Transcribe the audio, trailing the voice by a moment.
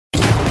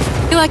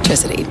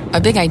Electricity, a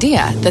big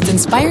idea that's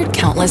inspired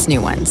countless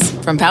new ones.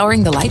 From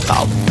powering the light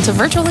bulb to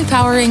virtually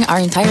powering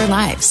our entire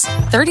lives.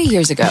 30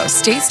 years ago,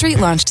 State Street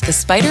launched the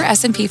Spider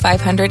S&P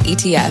 500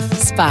 ETF,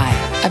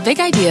 SPY. A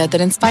big idea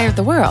that inspired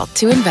the world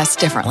to invest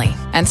differently.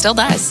 And still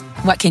does.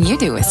 What can you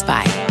do with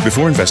SPY?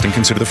 Before investing,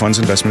 consider the fund's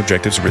investment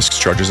objectives, risks,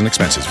 charges, and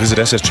expenses. Visit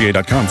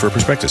ssga.com for a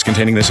prospectus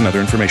containing this and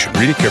other information.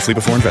 Read it carefully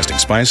before investing.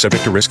 SPY is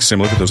subject to risks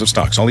similar to those of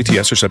stocks. All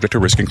ETFs are subject to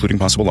risk, including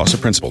possible loss of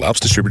principal. Alps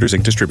Distributors,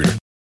 Inc. Distributor.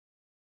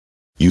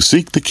 You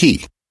seek the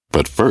key,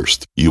 but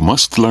first, you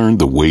must learn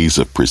the ways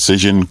of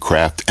precision,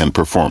 craft, and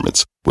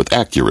performance with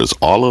Acura's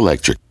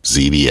all-electric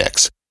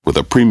ZDX. With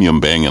a premium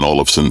Bang &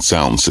 Olufsen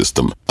sound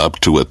system up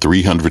to a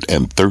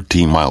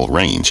 313-mile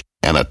range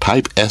and a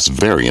Type S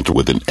variant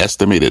with an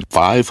estimated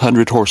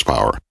 500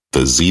 horsepower,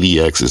 the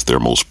ZDX is their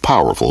most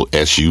powerful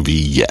SUV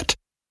yet.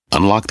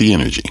 Unlock the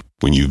energy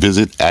when you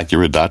visit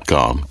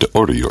Acura.com to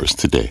order yours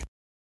today.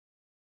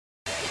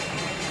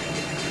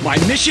 My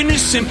mission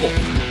is simple.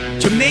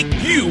 To make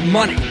you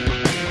money.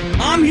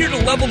 I'm here to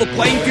level the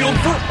playing field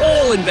for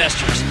all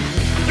investors.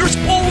 There's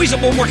always a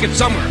bull market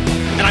somewhere,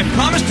 and I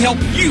promise to help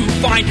you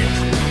find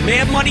it.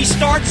 Mad Money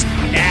starts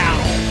now.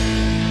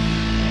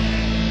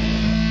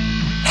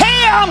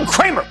 Hey, I'm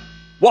Cramer.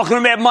 Welcome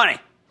to Mad Money.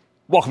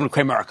 Welcome to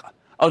Cramerica.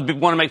 I was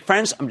want to make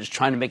friends. I'm just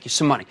trying to make you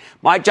some money.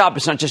 My job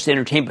is not just to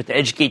entertain, but to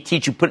educate,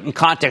 teach you, put it in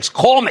context.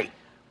 Call me,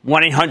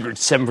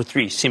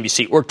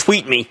 1-800-743-CNBC, or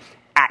tweet me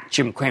at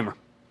Jim Cramer.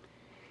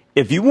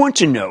 If you want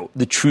to know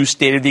the true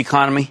state of the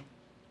economy,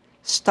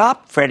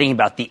 stop fretting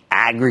about the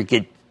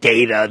aggregate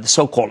data, the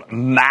so-called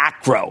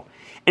macro,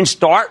 and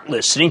start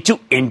listening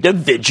to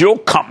individual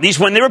companies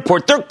when they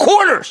report their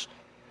quarters.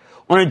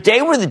 On a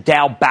day where the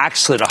Dow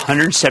backslid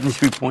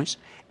 173 points,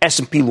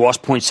 S&P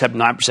lost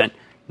 0.79%,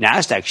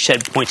 NASDAQ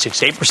shed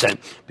 0.68%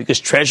 because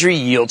Treasury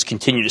yields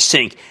continue to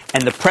sink,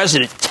 and the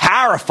president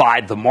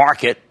tarrified the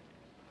market.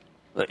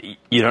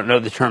 You don't know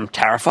the term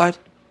tarrified?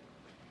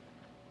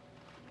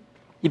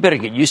 You better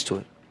get used to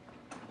it.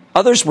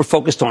 Others were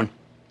focused on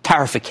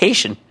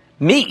tarification.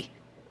 Me,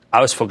 I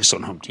was focused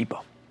on Home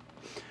Depot.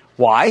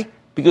 Why?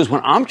 Because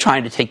when I'm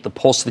trying to take the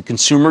pulse of the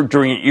consumer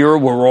during an era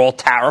where we're all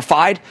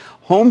tarrified,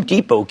 Home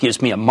Depot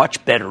gives me a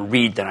much better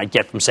read than I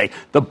get from, say,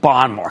 the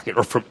bond market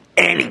or from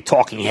any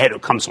talking head who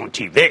comes on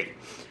TV.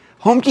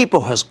 Home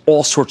Depot has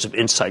all sorts of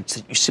insights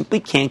that you simply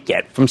can't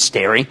get from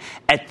staring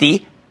at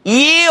the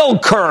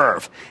yield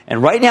curve.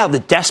 And right now, the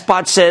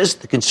despot says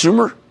the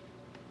consumer,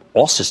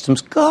 all systems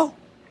go.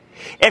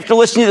 After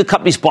listening to the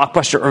company's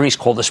blockbuster earnings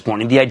call this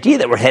morning, the idea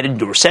that we're headed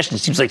into a recession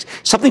seems like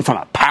something from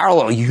a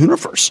parallel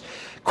universe.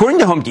 According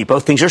to Home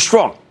Depot, things are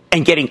strong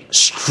and getting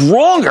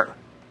stronger,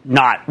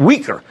 not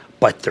weaker,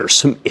 but there's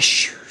some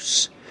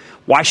issues.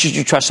 Why should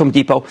you trust Home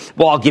Depot?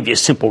 Well, I'll give you a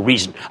simple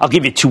reason. I'll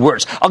give you two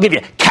words. I'll give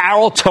you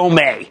Carol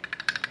Tomei,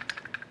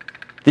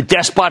 the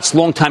despot's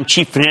longtime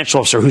chief financial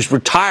officer who's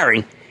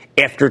retiring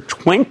after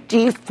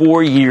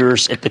 24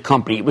 years at the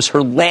company. It was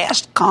her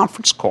last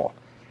conference call.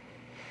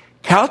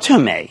 Carol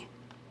Tomei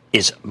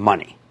is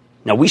money.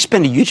 Now, we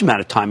spend a huge amount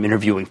of time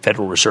interviewing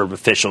Federal Reserve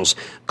officials,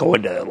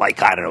 going to,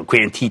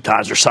 Grand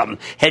Tetons or something,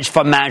 hedge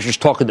fund managers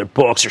talking their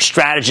books, or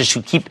strategists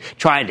who keep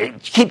trying to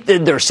keep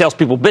their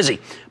salespeople busy.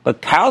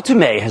 But Carol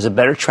Tomei has a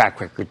better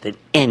track record than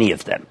any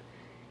of them.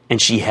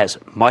 And she has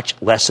much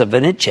less of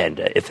an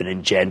agenda, if an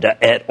agenda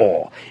at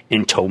all.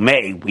 In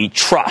Tomei, we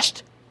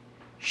trust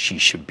she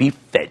should be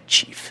Fed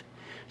chief.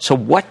 So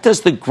what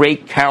does the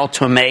great Carol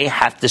Tomei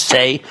have to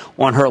say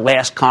on her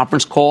last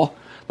conference call?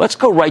 Let's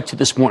go right to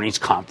this morning's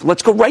conference.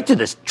 Let's go right to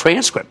this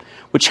transcript,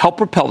 which helped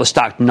propel the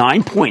stock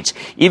 9 points,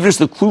 even as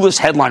the clueless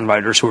headline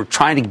writers who were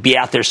trying to be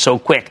out there so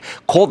quick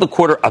called the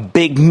quarter a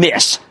big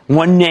miss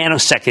 1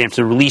 nanosecond after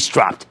the release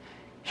dropped.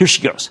 Here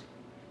she goes,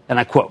 and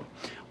I quote,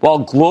 "While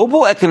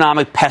global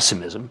economic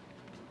pessimism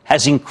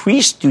has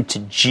increased due to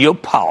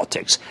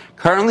geopolitics,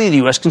 currently the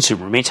U.S.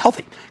 consumer remains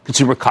healthy.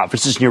 Consumer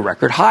confidence is near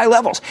record high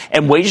levels,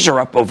 and wages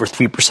are up over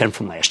 3%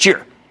 from last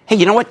year." Hey,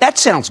 you know what? That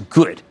sounds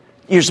good.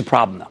 Here's the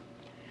problem, though.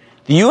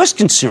 The U.S.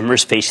 consumer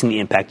is facing the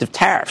impact of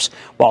tariffs.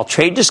 While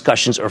trade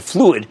discussions are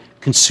fluid,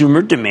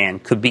 consumer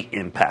demand could be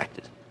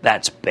impacted.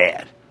 That's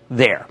bad.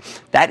 There.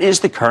 That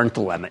is the current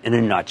dilemma in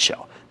a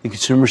nutshell. The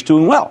consumer is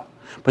doing well,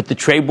 but the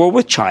trade war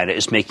with China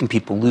is making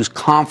people lose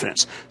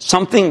confidence.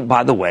 Something,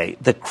 by the way,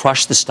 that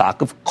crushed the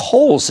stock of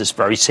Kohl's this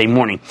very same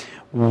morning.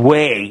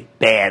 Way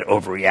bad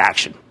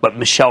overreaction. But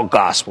Michelle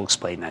Goss will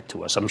explain that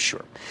to us, I'm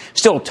sure.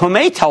 Still,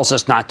 Tomei tells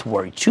us not to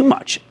worry too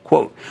much.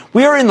 Quote,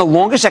 "We are in the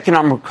longest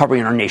economic recovery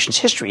in our nation's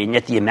history, and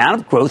yet the amount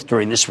of growth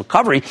during this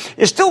recovery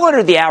is still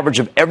under the average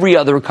of every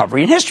other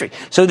recovery in history.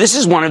 So this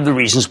is one of the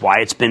reasons why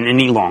it's been an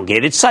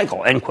elongated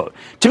cycle," end quote.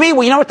 To me,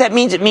 well, you know what that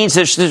means? It means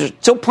there's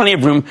still plenty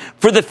of room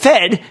for the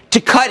Fed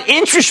to cut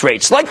interest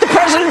rates, like the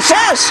president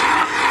says.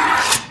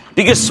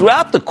 Because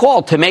throughout the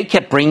call, Tomei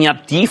kept bringing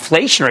up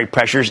deflationary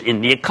pressures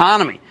in the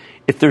economy.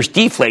 If there's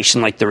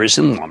deflation like there is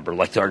in lumber,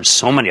 like there are in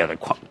so many other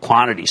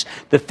quantities,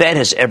 the Fed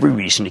has every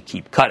reason to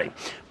keep cutting.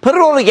 Put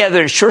it all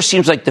together, it sure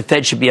seems like the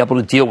Fed should be able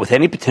to deal with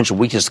any potential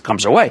weakness that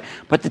comes our way.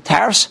 But the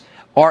tariffs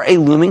are a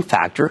looming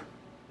factor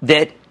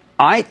that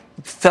I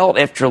felt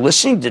after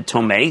listening to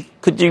Tomei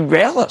could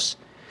derail us.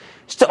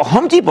 Still,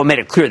 Home Depot made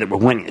it clear that we're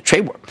winning the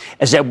trade war.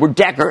 As Edward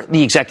Decker,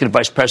 the executive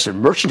vice president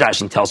of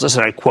merchandising, tells us,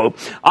 and I quote,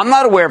 "I'm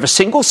not aware of a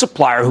single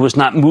supplier who is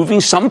not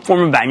moving some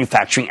form of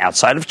manufacturing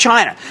outside of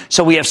China.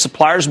 So we have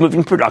suppliers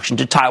moving production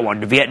to Taiwan,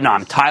 to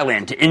Vietnam,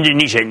 Thailand, to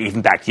Indonesia, and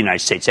even back to the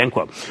United States," end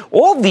quote.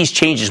 All of these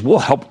changes will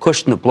help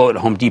cushion the blow to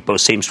Home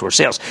Depot's same-store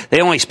sales.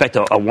 They only expect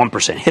a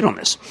 1% hit on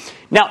this.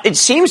 Now, it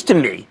seems to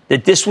me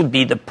that this would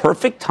be the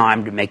perfect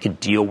time to make a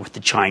deal with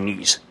the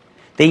Chinese.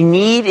 They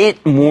need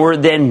it more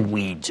than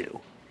we do.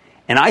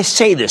 And I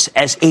say this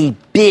as a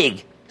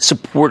big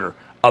supporter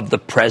of the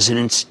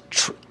president's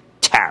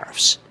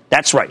tariffs.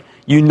 That's right.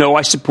 You know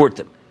I support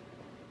them.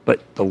 But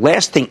the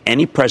last thing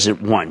any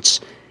president wants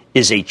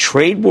is a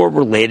trade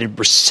war-related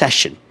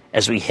recession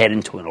as we head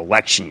into an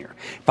election year.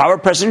 If I were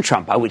President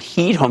Trump, I would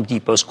heed Home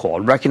Depot's call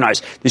and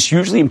recognize this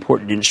hugely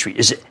important industry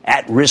is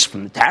at risk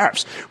from the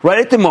tariffs, right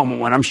at the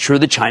moment when I'm sure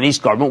the Chinese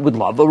government would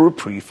love a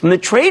reprieve from the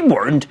trade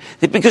war, and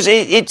because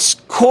it's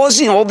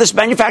causing all this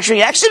manufacturing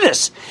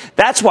exodus.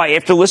 That's why,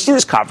 after listening to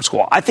this conference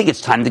call, I think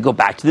it's time to go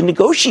back to the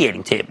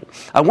negotiating table.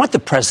 I want the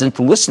president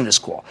to listen to this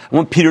call. I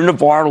want Peter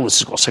Navarro to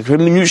listen to this call,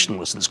 Secretary Mnuchin to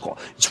listen to this call.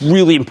 It's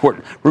really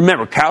important.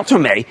 Remember, Carol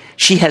Tomei,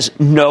 she has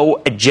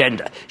no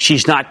agenda.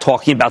 She's not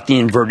talking about the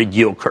inverted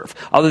yield curve,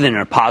 other than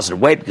in a positive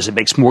way, because it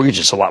makes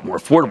mortgages a lot more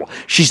affordable.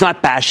 She's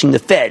not bashing the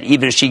Fed,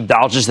 even as she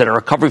acknowledges that our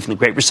recovery from the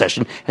Great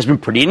Recession has been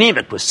pretty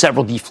anemic, with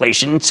several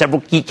deflation in several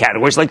key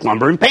categories like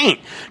lumber and paint.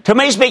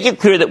 Tomei's making it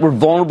clear that we're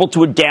vulnerable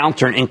to a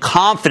downturn in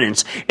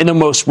confidence in the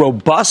most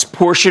robust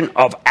portion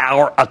of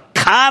our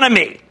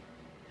economy.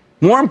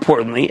 More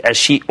importantly, as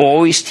she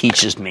always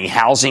teaches me,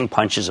 housing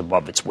punches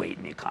above its weight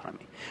in the economy.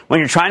 When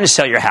you're trying to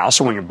sell your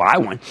house or when you buy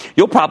one,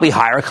 you'll probably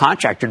hire a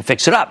contractor to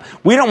fix it up.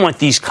 We don't want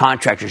these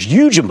contractors,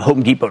 huge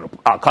Home Depot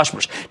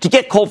customers, to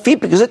get cold feet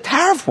because of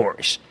tariff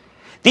worries.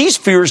 These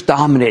fears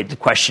dominated the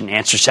question and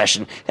answer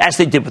session, as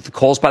they did with the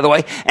calls, by the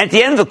way. And at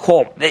the end of the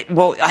call,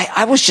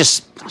 I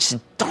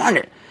said, darn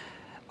it.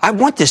 I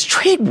want this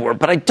trade war,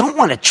 but I don't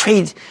want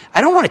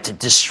it to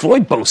destroy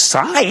both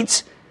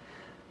sides.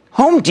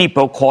 Home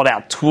Depot called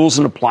out tools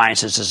and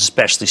appliances as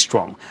especially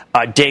strong.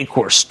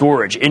 Decor,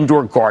 storage,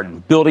 indoor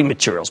garden, building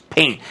materials,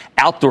 paint,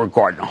 outdoor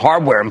garden,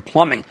 hardware, and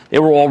plumbing. They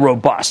were all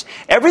robust.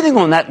 Everything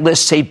on that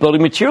list, say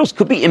building materials,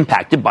 could be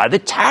impacted by the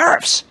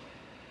tariffs.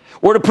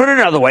 Or to put it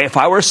another way, if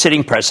I were a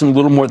sitting president a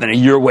little more than a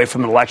year away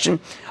from an election,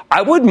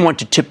 I wouldn't want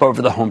to tip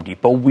over the Home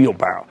Depot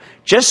wheelbarrow.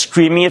 Just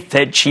screaming at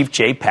Fed Chief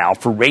Jay Powell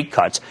for rate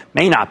cuts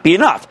may not be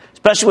enough,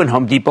 especially when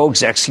Home Depot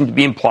execs seem to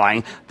be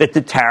implying that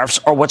the tariffs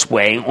are what's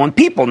weighing on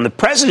people. And the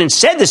president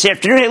said this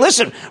afternoon, hey,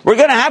 listen, we're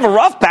going to have a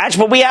rough patch,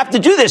 but we have to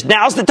do this.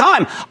 Now's the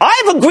time.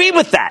 I've agreed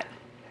with that.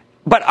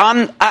 But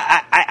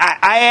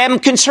I am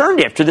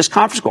concerned after this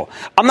conference call.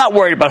 I'm not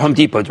worried about Home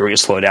Depot during a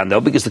slowdown,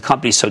 though, because the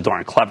company's so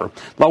darn clever.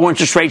 Low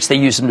interest rates, they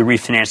use them to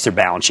refinance their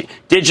balance sheet.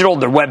 Digital,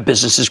 their web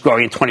business is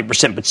growing at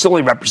 20%, but still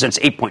only represents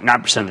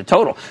 8.9% of the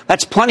total.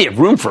 That's plenty of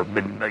room for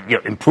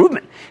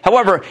improvement.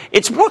 However,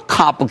 it's more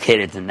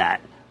complicated than that.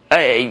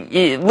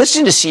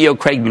 Listen to CEO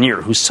Craig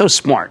Menear, who's so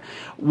smart.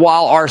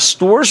 While our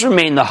stores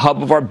remain the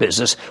hub of our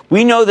business,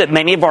 we know that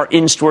many of our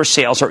in-store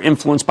sales are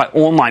influenced by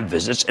online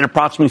visits, and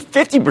approximately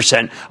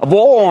 50% of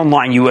all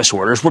online U.S.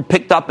 orders were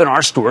picked up in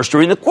our stores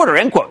during the quarter,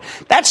 end quote.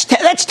 That's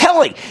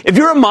telling. If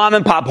you're a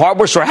mom-and-pop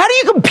hardware store, how do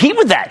you compete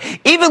with that?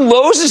 Even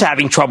Lowe's is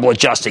having trouble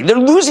adjusting. They're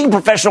losing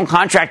professional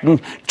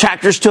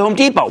contractors to Home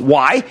Depot.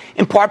 Why?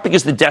 In part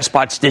because the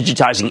despot's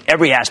digitizing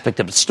every aspect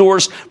of its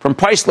stores, from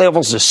price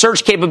levels to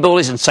search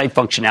capabilities and site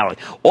functionality,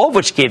 all of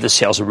which gave the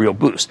sales a real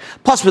boost.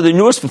 Plus, with the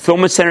newest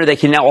fulfillment center, they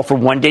can now offer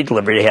one-day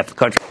delivery to half the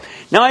country.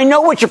 Now, I know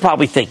what you're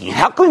probably thinking.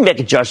 How can we make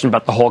a judgment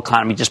about the whole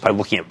economy just by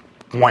looking at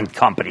one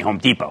company, Home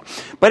Depot?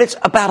 But it's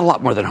about a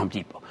lot more than Home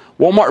Depot.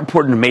 Walmart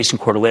reported an amazing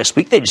quarter last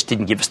week. They just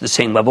didn't give us the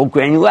same level of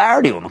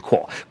granularity on the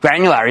call.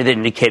 Granularity that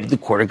indicated the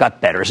quarter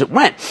got better as it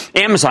went.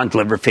 Amazon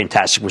delivered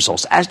fantastic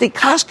results, as did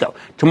Costco.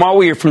 Tomorrow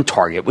we hear from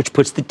Target, which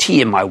puts the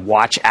T in my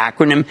WATCH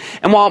acronym.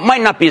 And while it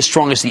might not be as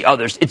strong as the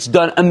others, it's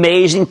done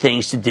amazing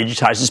things to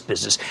digitize its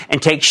business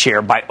and take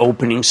share by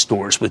opening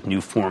stores with new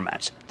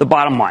formats. The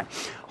bottom line,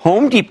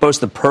 Home Depot's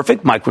the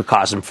perfect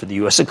microcosm for the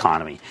U.S.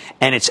 economy,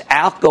 and its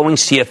outgoing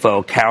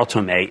CFO, Carol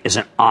Tomei, is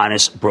an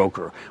honest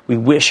broker. We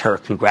wish her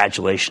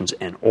congratulations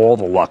and all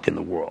the luck in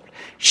the world.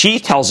 She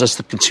tells us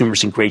the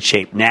consumer's in great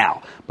shape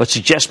now, but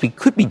suggests we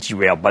could be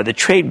derailed by the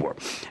trade war.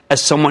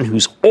 As someone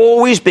who's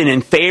always been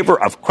in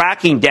favor of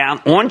cracking down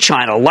on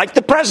China, like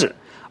the president,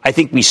 I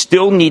think we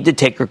still need to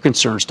take her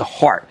concerns to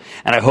heart.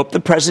 And I hope the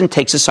president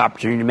takes this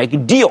opportunity to make a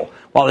deal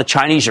while the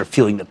Chinese are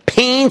feeling the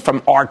pain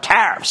from our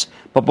tariffs,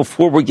 but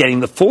before we're getting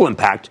the full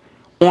impact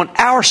on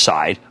our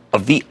side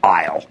of the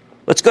aisle.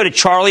 Let's go to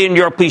Charlie in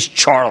Europe, please.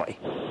 Charlie.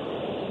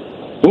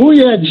 Oh,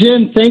 yeah,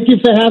 Jim, thank you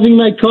for having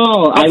my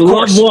call. I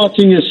love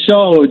watching your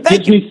show. It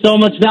gives me so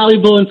much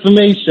valuable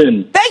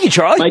information. Thank you,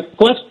 Charlie.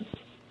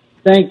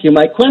 Thank you.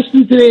 My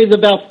question today is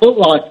about Foot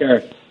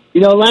Locker.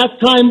 You know, last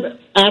time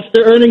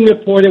after earning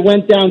report, it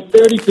went down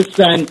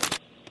 30%,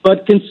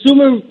 but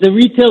the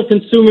retail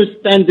consumer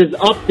spend is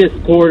up this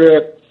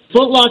quarter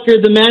Foot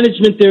Locker, the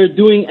management, they're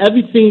doing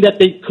everything that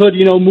they could,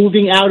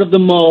 moving out of the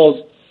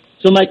malls.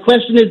 So my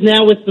question is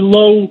now with the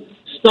low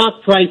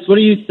stock price, what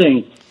do you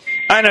think?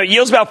 I know,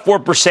 yield's about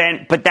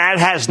 4%, but that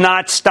has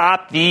not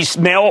stopped these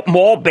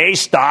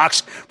mall-based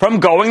stocks from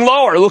going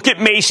lower. Look at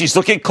Macy's,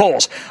 look at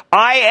Kohl's.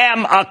 I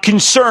am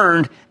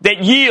concerned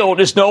that yield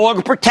is no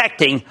longer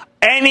protecting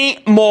any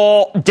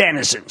mall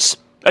denizens.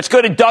 Let's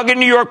go to Doug in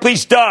New York,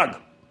 please. Doug.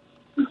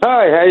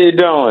 Hi, how you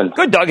doing?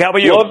 Good, Doug. How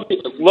about you?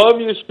 Love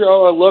your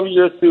show. I love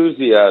your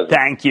enthusiasm.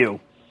 Thank you.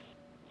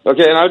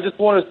 Okay, and I just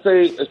want to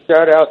say a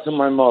shout-out to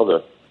my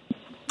mother.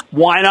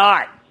 Why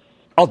not?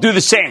 I'll do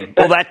the same.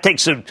 Well,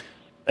 that's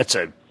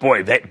a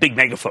big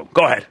megaphone.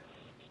 Go ahead.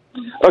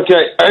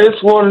 Okay, I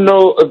just want to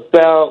know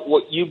about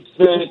what you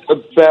think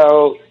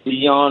about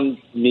Beyond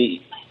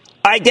Meat.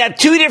 I have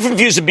two different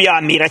views of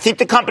Beyond Meat. I think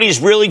the company is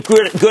really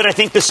good. I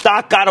think the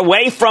stock got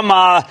away from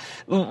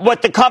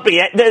what the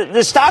company.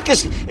 The stock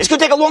it's going to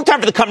take a long time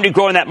for the company to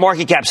grow in that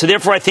market cap. So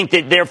therefore, I think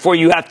that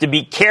you have to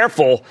be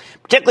careful,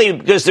 particularly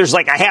because there's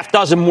like a half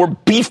dozen more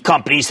beef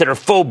companies that are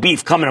faux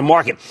beef coming to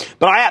market.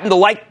 But I happen to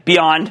like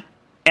Beyond,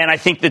 and I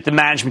think that the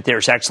management there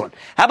is excellent.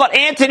 How about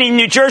Anthony in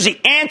New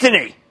Jersey?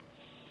 Anthony.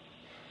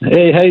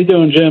 Hey, how you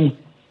doing, Jim?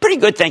 Pretty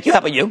good, thank you. How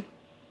about you?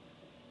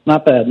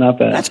 Not bad.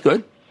 That's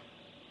good.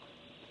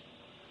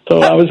 So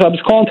I was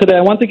calling today.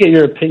 I wanted to get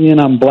your opinion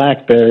on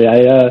BlackBerry.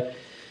 I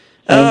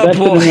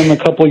invested in them a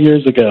couple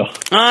years ago.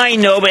 I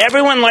know, but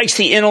everyone likes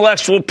the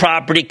intellectual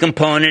property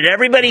component.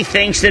 Everybody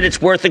thinks that it's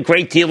worth a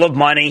great deal of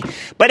money,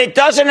 but it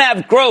doesn't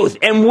have growth.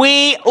 And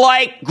we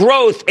like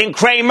growth in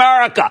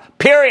Cramerica,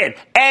 period.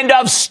 End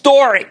of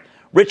story.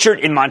 Richard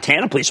in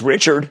Montana, please.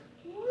 Richard.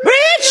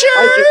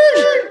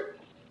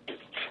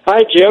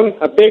 Hi, Jim.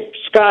 A big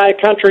sky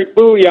country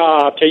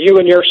booyah to you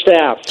and your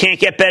staff. Can't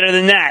get better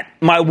than that.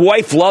 My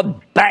wife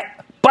loved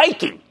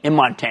biking in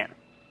Montana.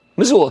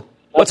 Missoula,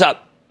 what's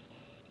up?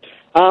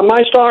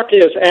 My stock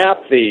is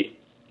AbbVie.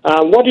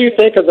 What do you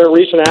think of their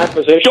recent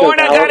acquisition? Dorn,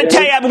 I got to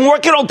tell you, I've been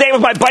working all day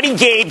with my buddy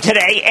Gabe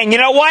today, and you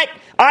know what?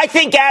 I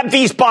think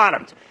AbbVie's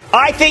bottomed.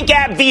 I think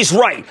AbbVie's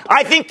right.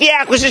 I think the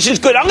acquisition's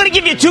good. I'm going to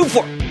give you two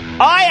for it.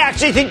 I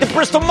actually think that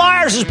Bristol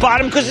Myers is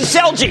bottom because it's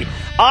LG.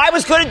 I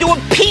was going to do a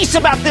piece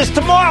about this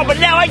tomorrow, but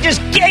now I just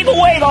gave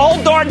away the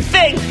whole darn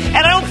thing, and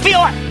I don't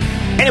feel it.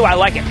 Anyway, I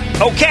like it.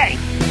 Okay.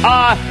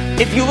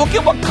 If you look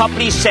at what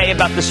companies say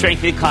about the strength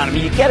of the economy,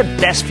 you get a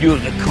best view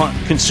of the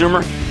consumer.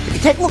 If you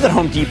take a look at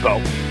Home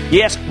Depot,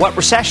 you ask, what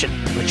recession?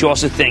 But you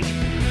also think,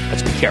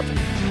 let's be careful.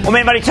 Well,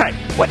 man, buddy, tonight,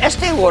 what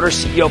Estee Lauder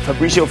CEO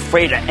Fabrizio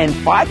Freda and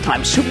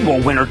five-time Super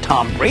Bowl winner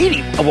Tom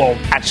Brady, well,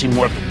 actually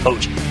more of the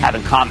coach, have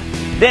in common.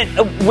 Then,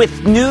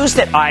 with news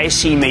that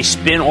IAC may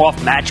spin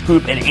off Match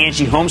Group and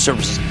Angie Home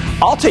Services,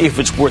 I'll tell you if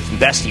it's worth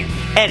investing in.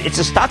 And it's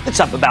a stock that's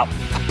up about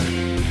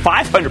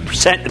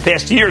 500% in the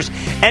past years,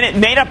 and it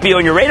may not be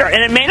on your radar,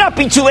 and it may not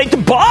be too late to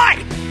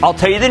buy. I'll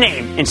tell you the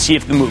name and see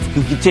if the move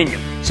can continue.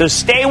 So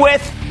stay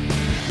with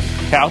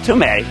Carol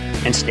Tomei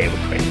and stay with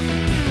Cramer.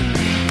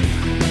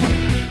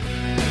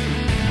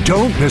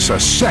 Don't miss a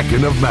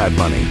second of Mad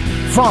Money.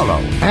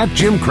 Follow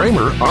 @Jim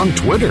Cramer on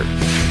Twitter.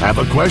 Have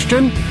a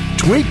question?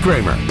 Tweet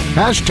Cramer.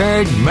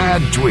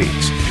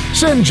 #MadTweets.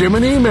 Send Jim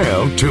an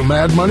email to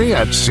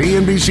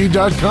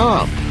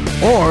madmoney@cnbc.com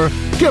or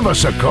give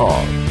us a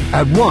call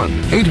at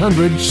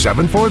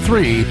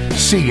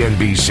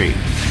 1-800-743-CNBC.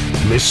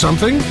 Miss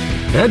something?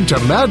 Head to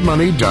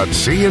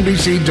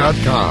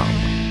madmoney.cnbc.com.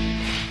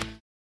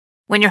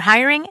 When you're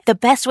hiring, the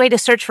best way to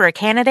search for a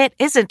candidate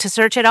isn't to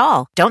search at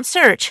all. Don't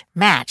search,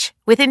 match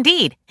with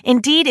Indeed.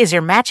 Indeed is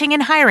your matching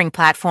and hiring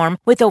platform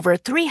with over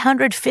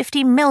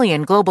 350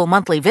 million global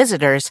monthly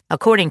visitors,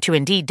 according to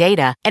Indeed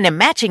data, and a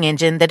matching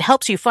engine that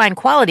helps you find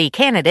quality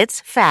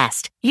candidates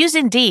fast. Use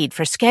Indeed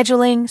for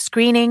scheduling,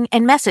 screening,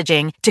 and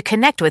messaging to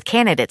connect with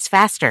candidates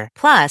faster.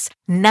 Plus,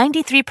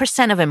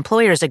 93% of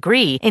employers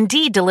agree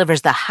Indeed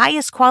delivers the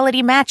highest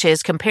quality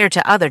matches compared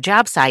to other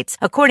job sites,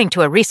 according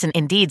to a recent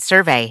Indeed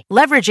survey.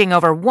 Leveraging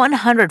over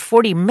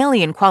 140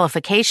 million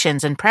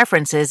qualifications and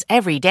preferences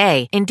every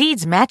day,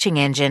 Indeed's matching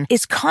engine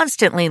is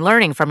constantly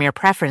learning from your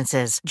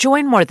preferences.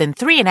 Join more than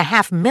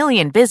 3.5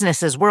 million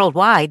businesses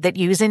worldwide that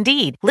use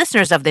Indeed.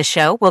 Listeners of this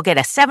show will get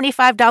a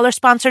 $75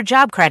 sponsored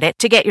job credit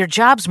to get your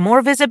jobs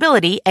more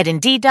visibility at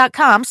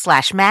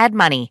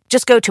Indeed.com/madmoney.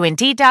 Just go to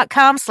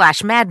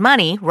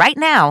Indeed.com/madmoney right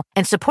now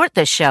and support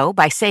this show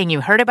by saying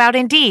you heard about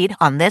Indeed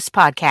on this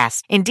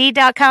podcast.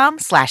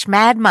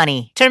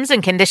 Indeed.com/madmoney. Terms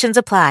and conditions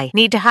apply.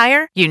 Need to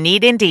hire? You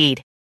need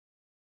Indeed.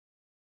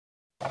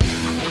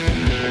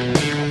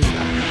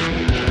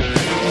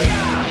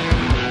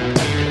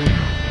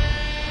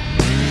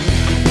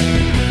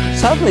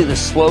 Suddenly, the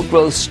slow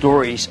growth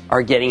stories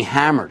are getting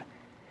hammered.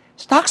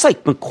 Stocks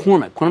like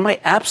McCormick, one of my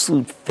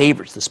absolute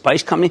favorites, the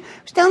spice company,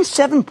 was down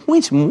 7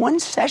 points in one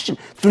session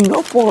through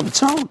no fault of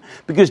its own.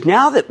 Because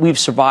now that we've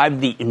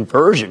survived the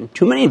inversion,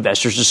 too many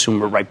investors assume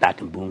we're right back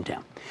in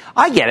boomtown.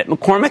 I get it.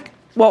 McCormick,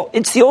 Well,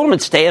 it's the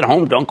ultimate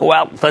stay-at-home, don't go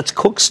out, let's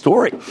cook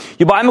story.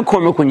 You buy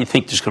McCormick when you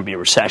think there's going to be a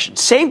recession.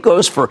 Same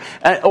goes for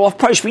an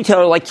off-price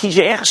retailer like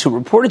TJX, who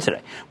reported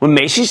today. When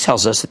Macy's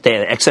tells us that they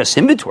had excess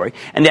inventory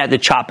and they had to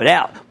chop it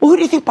out, well, who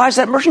do you think buys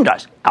that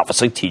merchandise?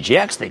 Outfits like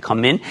TJX. They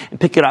come in and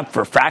pick it up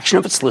for a fraction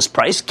of its list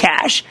price,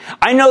 cash.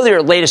 I know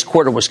their latest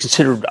quarter was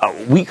considered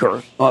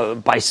weaker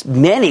by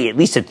many, at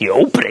least at the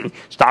opening.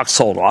 Stocks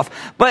sold off.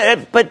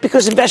 But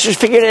because investors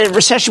figured a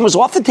recession was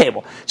off the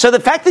table. So the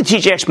fact that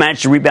TJX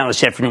managed to rebound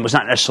this afternoon was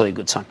not necessarily a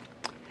good sign.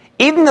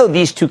 Even though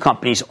these two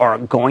companies are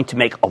going to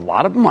make a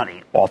lot of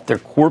money off their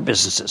core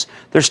businesses,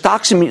 their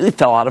stocks immediately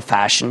fell out of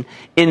fashion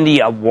in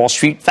the Wall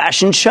Street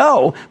fashion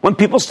show when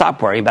people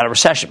stopped worrying about a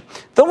recession.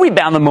 They'll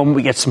rebound the moment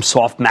we get some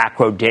soft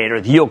macro data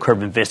or the yield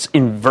curve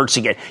inverts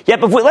again. Yeah,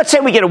 but let's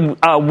say we get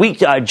a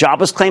weak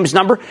jobless claims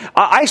number,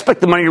 I expect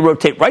the money to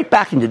rotate right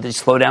back into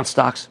these slowdown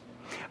stocks.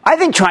 I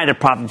think trying to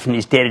profit from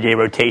these day-to-day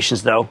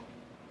rotations, though,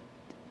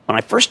 when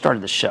I first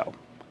started the show,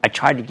 I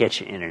tried to get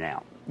you in and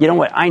out. You know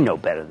what? I know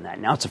better than that.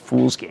 Now it's a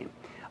fool's game.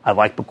 I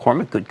like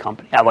McCormick, good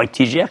company. I like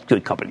TGX,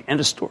 good company. End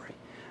of story.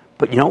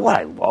 But you know what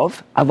I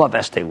love? I love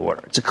Estee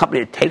Lauder. It's a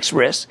company that takes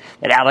risks,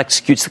 that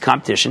out-executes the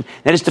competition,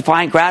 that is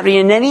defying gravity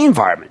in any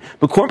environment.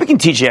 McCormick and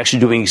TGX are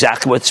doing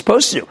exactly what they're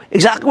supposed to do,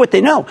 exactly what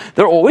they know.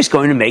 They're always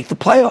going to make the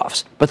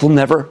playoffs, but they'll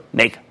never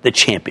make the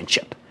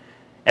championship.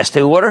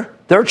 Estee Lauder,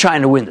 they're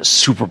trying to win the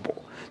Super Bowl.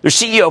 Their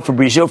CEO,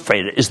 Fabrizio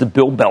Freda, is the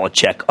Bill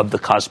Belichick of the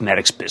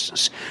cosmetics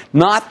business.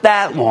 Not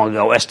that long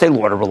ago, Estee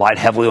Lauder relied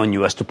heavily on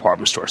U.S.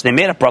 department stores. They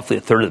made up roughly a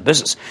third of the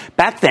business.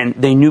 Back then,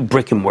 they knew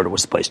brick and mortar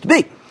was the place to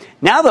be.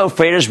 Now, though,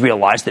 Freda's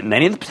realized that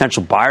many of the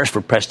potential buyers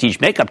for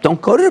prestige makeup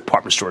don't go to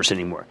department stores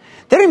anymore.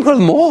 They don't even go to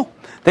the mall.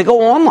 They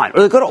go online,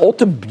 or they go to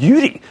Ulta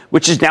Beauty,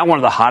 which is now one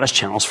of the hottest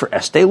channels for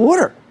Estee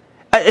Lauder.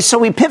 So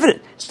we pivoted,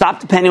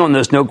 stopped depending on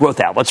those no-growth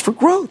outlets for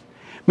growth.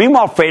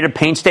 Meanwhile, Freda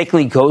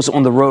painstakingly goes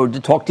on the road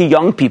to talk to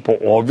young people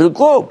all over the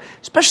globe,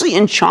 especially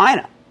in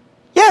China.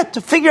 Yeah,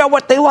 to figure out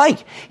what they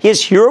like. He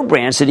has hero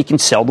brands that he can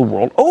sell the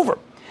world over.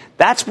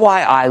 That's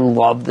why I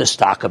love the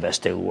stock of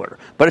Estee Lauder.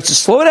 But it's a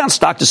slowdown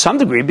stock to some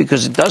degree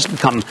because it does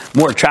become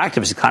more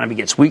attractive as the economy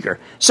gets weaker.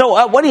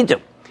 So what do you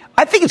do?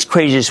 I think it's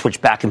crazy to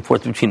switch back and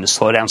forth between the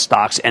slowdown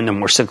stocks and the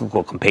more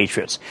cyclical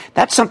compatriots.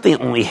 That's something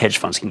only hedge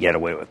funds can get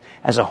away with.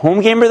 As a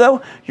home gamer,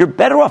 though, you're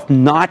better off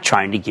not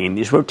trying to game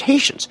these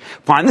rotations.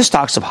 Find the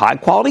stocks of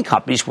high-quality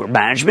companies where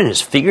management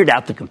has figured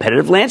out the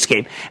competitive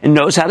landscape and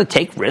knows how to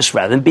take risks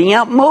rather than being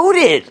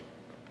outmoded.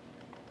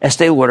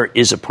 Estee Lauder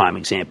is a prime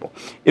example.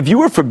 If you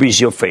were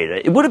Fabrizio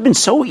Freda, it would have been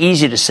so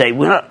easy to say,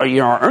 well,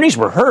 our earnings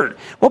were hurt.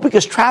 Well,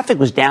 because traffic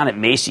was down at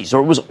Macy's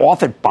or it was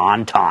off at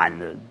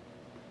Bon-Ton,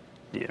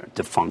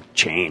 defunct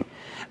chain.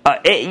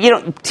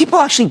 People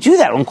actually do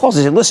that on calls.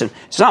 They say, listen,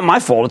 it's not my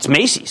fault, it's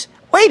Macy's.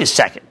 Wait a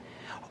second.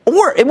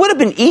 Or it would have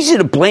been easy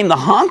to blame the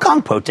Hong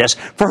Kong protests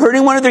for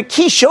hurting one of their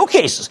key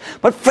showcases.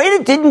 But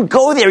Freda didn't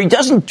go there. He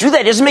doesn't do that.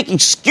 He doesn't make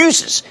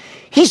excuses.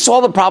 He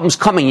saw the problems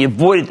coming. He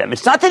avoided them.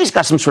 It's not that he's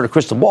got some sort of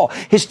crystal ball.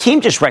 His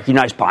team just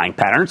recognized buying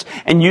patterns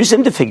and used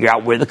them to figure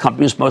out where the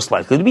company was most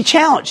likely to be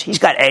challenged. He's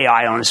got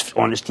AI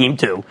on his team,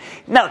 too.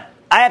 Now,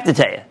 I have to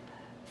tell you,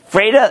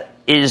 Freda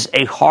is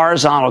a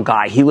horizontal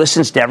guy. He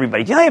listens to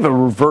everybody. Do you know they have a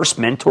reverse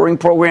mentoring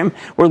program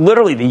where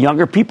literally the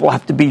younger people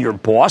have to be your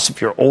boss if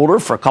you're older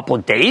for a couple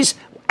of days?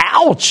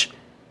 Ouch!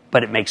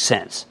 But it makes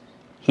sense.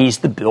 He's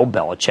the Bill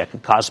Belichick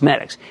of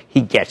cosmetics.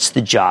 He gets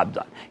the job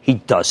done. He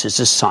does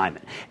his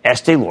assignment.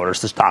 Estee Lauder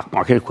is the stock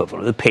market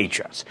equivalent of the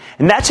Patriots.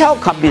 And that's how a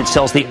company that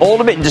sells the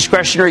ultimate in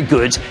discretionary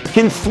goods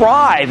can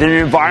thrive in an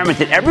environment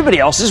that everybody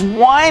else is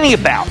whining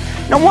about.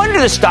 No wonder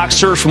the stock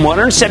surged from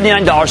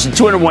 $179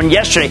 to $201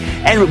 yesterday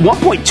and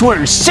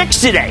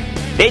 $1.206 today.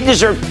 They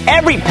deserve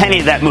every penny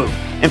of that move.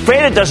 And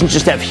Freda doesn't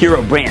just have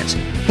hero brands.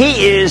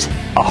 He is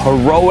a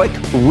heroic,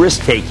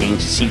 risk-taking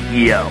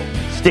CEO.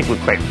 Stick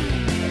with Cramer.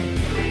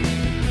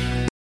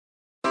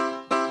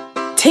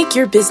 Take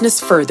your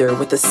business further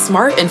with the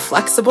smart and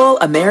flexible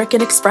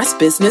American Express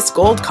Business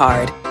Gold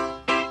Card.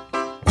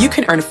 You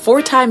can earn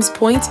 4 times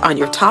points on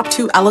your top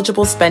 2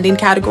 eligible spending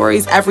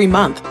categories every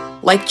month,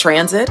 like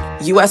transit,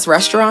 U.S.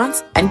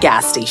 restaurants, and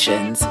gas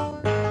stations.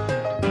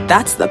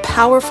 That's the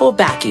powerful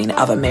backing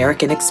of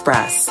American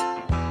Express.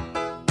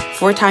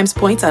 4 times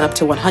points on up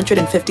to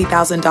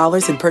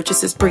 $150,000 in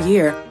purchases per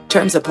year.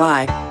 Terms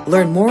apply.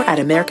 Learn more at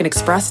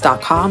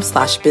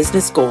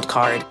americanexpress.com/business gold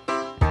card.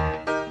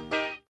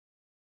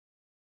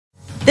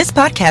 This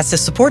podcast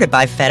is supported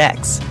by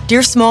FedEx.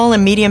 Dear small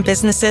and medium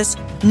businesses,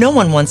 no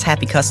one wants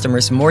happy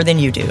customers more than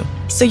you do.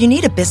 So you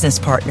need a business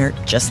partner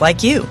just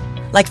like you.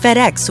 Like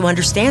FedEx, who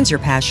understands your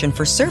passion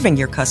for serving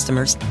your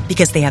customers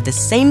because they have the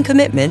same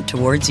commitment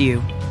towards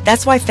you.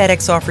 That's why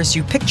FedEx offers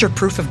you picture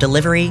proof of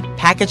delivery,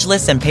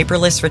 packageless and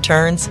paperless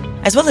returns,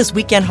 as well as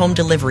weekend home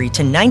delivery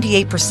to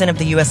 98% of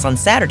the U.S. on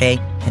Saturday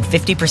and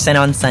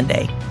 50% on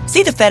Sunday.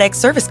 See the FedEx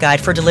service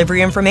guide for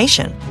delivery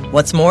information.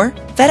 What's more,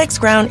 FedEx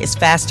Ground is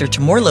faster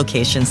to more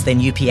locations than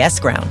UPS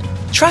Ground.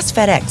 Trust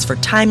FedEx for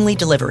timely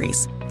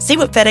deliveries. See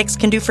what FedEx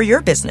can do for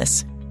your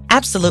business.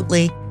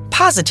 Absolutely,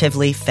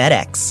 positively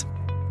FedEx.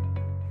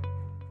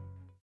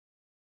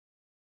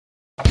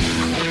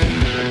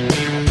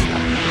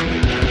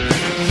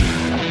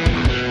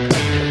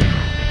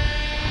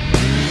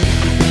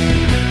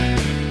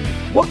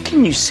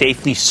 can you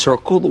safely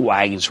circle the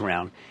wagons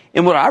around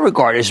in what I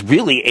regard as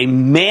really a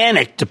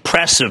manic,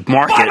 depressive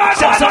market? The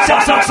house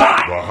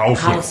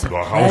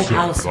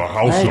of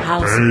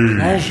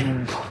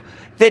pain.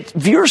 That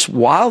veers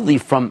wildly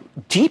from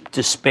deep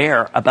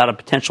despair about a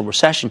potential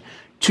recession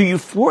to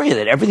euphoria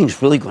that everything's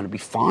really going to be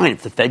fine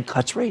if the Fed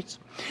cuts rates.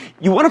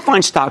 You want to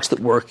find stocks that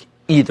work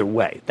either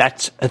way.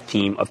 That's a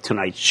theme of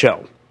tonight's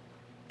show.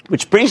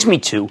 Which brings me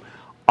to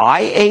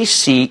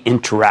IAC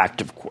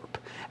Interactive Corp.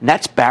 And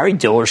that's Barry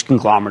Diller's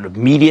conglomerate of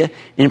media,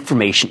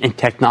 information, and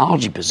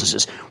technology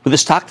businesses with a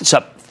stock that's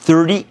up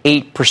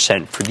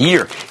 38% for the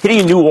year, hitting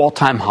a new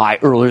all-time high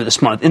earlier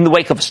this month in the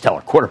wake of a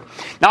stellar quarter.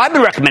 Now, I've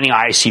been recommending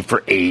IAC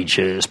for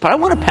ages, but I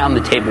want to pound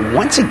the table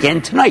once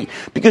again tonight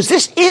because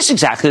this is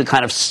exactly the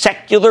kind of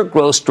secular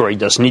growth story,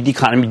 doesn't need the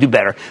economy to do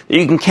better, that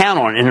you can count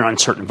on in an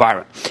uncertain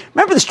environment.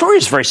 Remember, the story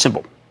is very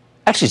simple.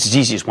 Actually, it's as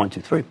easy as 1, 2,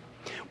 3.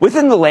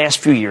 Within the last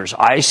few years,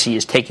 IAC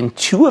has taken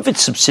 2 of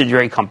its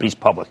subsidiary companies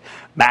public.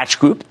 Match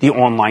Group, the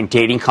online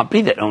dating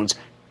company that owns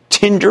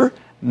Tinder,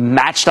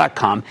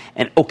 Match.com,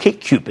 and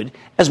OkCupid,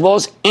 as well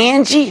as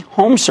Angie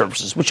Home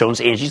Services, which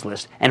owns Angie's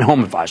List and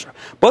Home Advisor.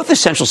 Both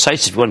essential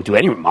sites if you want to do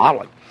any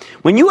remodeling.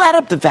 When you add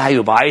up the value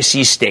of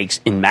IAC's stakes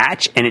in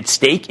Match and its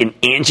stake in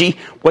Angie,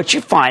 what you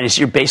find is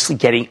you're basically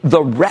getting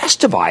the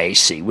rest of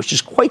IAC, which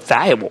is quite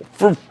valuable,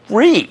 for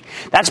free.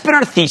 That's been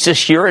our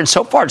thesis here, and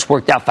so far it's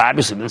worked out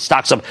fabulously. The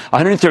stock's up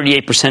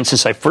 138%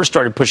 since I first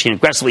started pushing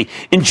aggressively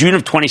in June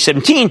of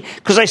 2017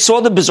 because I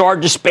saw the bizarre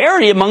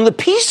disparity among the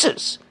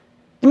pieces.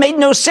 It made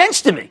no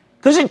sense to me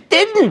because it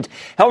didn't.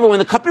 However, when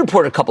the company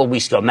reported a couple of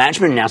weeks ago,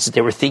 management announced that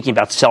they were thinking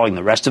about selling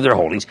the rest of their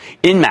holdings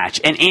in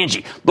Match and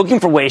Angie, looking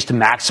for ways to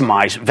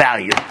maximize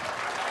value.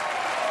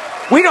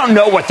 We don't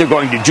know what they're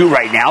going to do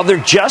right now. They're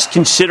just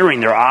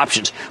considering their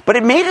options. But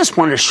it made us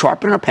want to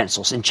sharpen our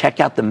pencils and check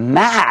out the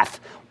math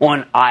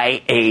on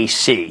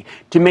IAC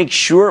to make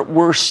sure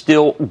we're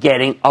still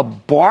getting a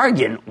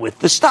bargain with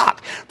the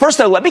stock. First,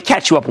 though, let me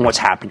catch you up on what's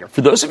happened here. For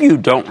those of you who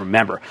don't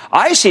remember,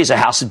 IAC is a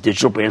house of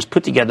digital brands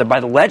put together by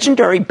the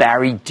legendary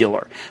Barry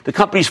Diller, the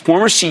company's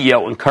former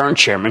CEO and current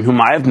chairman,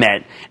 whom I have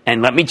met.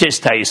 And let me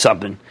just tell you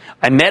something.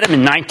 I met him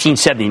in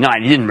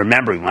 1979. He didn't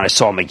remember me when I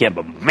saw him again,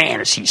 but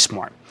man, is he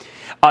smart.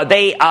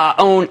 They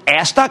own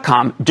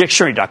Ask.com,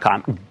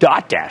 Dictionary.com,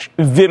 Dotdash,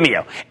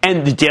 Vimeo,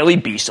 and The Daily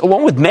Beast,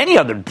 along with many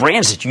other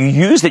brands that you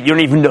use that you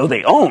don't even know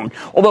they own,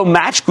 although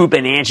Match Group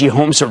and Angie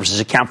Home Services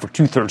account for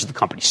 2/3 of the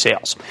company's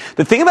sales.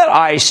 The thing about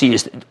IAC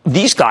is that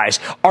these guys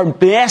are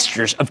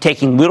masters of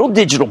taking little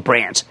digital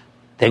brands,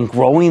 then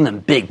growing them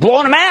big,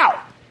 blowing them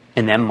out,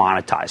 and then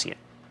monetizing it.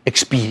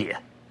 Expedia,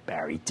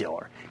 Barry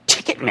Diller.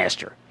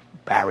 Ticketmaster,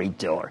 Barry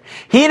Diller.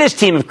 He and his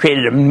team have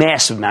created a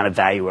massive amount of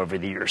value over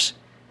the years.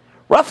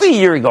 Roughly a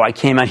year ago, I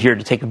came out here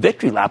to take a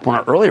victory lap on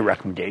our earlier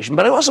recommendation,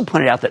 but I also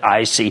pointed out that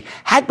IAC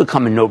had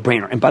become a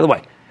no-brainer. And by the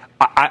way,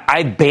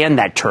 I banned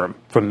that term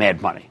from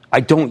Mad Money.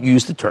 I don't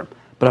use the term,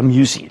 but I'm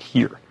using it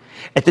here.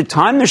 At the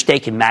time, their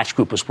stake in Match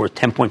Group was worth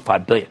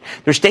 $10.5 billion.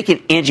 Their stake in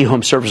Angie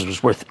Home Services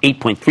was worth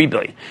 $8.3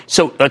 billion.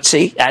 So let's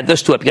see, add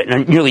those two up, you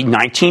got nearly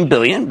 $19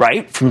 billion,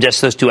 right, from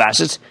just those two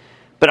assets.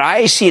 But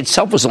IAC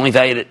itself was only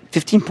valued at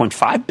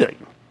 $15.5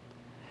 billion.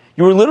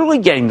 You were literally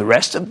getting the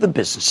rest of the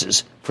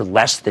businesses for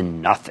less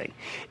than nothing.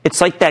 It's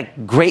like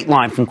that great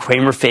line from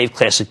Cramer fave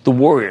classic, The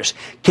Warriors.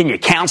 Can you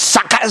count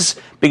suckers?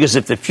 Because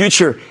the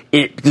future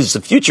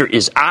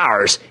is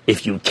ours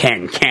if you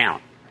can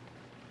count.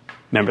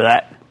 Remember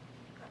that?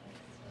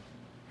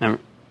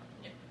 Remember?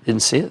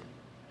 Didn't see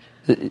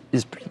it?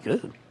 It's pretty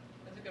good.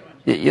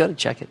 You ought to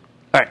check it.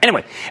 All right.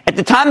 Anyway, at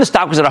the time, the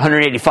stock was at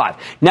 185.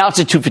 Now it's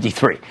at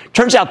 253.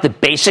 Turns out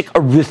that basic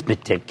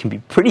arithmetic can be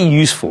pretty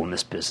useful in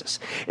this business.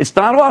 It's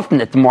not often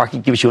that the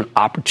market gives you an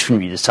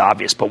opportunity that's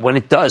obvious, but when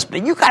it does,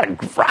 man, you got to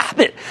grab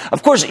it.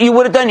 Of course, you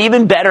would have done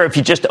even better if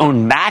you just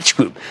owned Match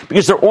Group,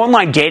 because their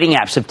online dating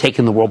apps have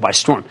taken the world by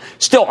storm.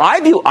 Still, I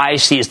view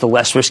IAC as the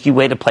less risky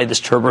way to play this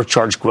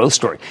turbocharged growth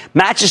story.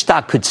 Match's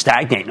stock could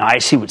stagnate, and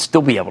IAC would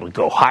still be able to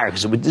go higher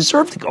because it would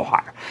deserve to go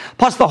higher.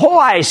 Plus, the whole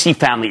IAC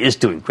family is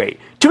doing great.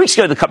 2 weeks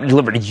ago, the company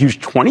delivered a huge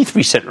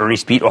 23-cent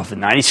earnings beat off the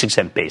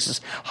 96-cent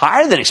basis,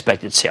 higher than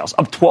expected sales,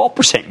 up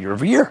 12% year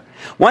over year.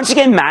 Once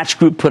again, Match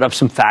Group put up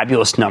some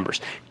fabulous numbers.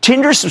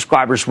 Tinder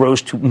subscribers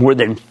rose to more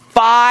than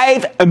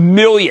 5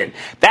 million.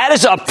 That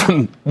is up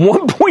from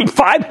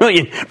 1.5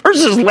 million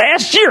versus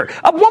last year,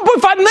 up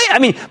 1.5 million. I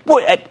mean,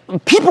 boy,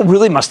 people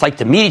really must like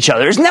to meet each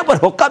other. Isn't that what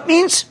hookup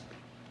means?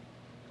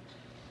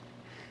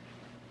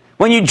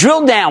 When you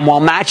drill down, while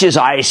Match is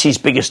IAC's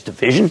biggest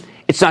division,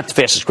 it's not the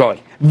fastest growing.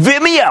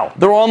 Vimeo,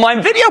 their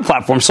online video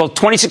platform, saw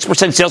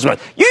 26% sales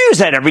growth. You use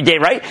that every day,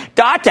 right?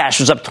 Dotdash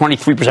was up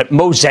 23%.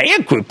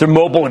 Mosaic Group, their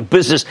mobile and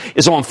business,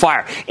 is on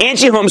fire.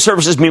 Angie Home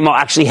Services, meanwhile,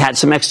 actually had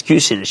some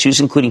execution issues,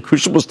 including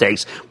crucial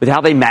mistakes with how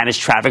they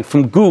managed traffic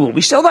from Google.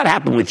 We saw that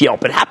happen with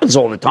Yelp. It happens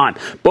all the time.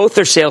 Both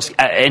their sales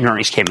and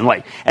earnings came in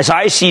late. As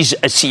IAC's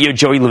CEO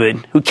Joey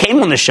Levin, who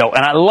came on the show,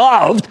 and I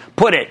loved,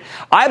 put it,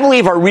 I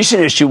believe our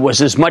recent issue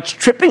was as much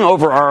tripping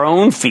over our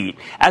own feet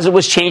as it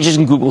was changes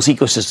in Google's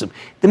ecosystem.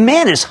 The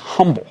man is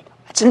humble.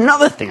 That's That's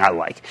another thing I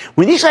like.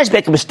 When these guys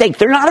make a mistake,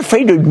 they're not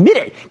afraid to admit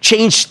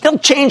it. They'll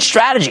change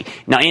strategy.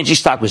 Now, Angie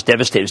stock was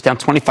devastated. It was down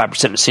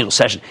 25% in a single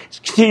session. It's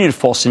continued to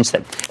fall since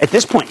then. At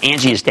this point,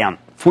 Angie is down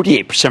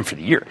 48% for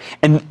the year.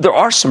 And there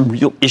are some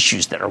real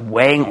issues that are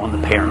weighing on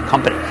the parent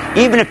company,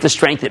 even if the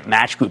strength at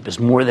Match Group is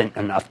more than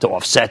enough to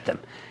offset them.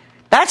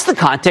 That's the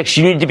context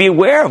you need to be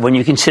aware of when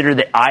you consider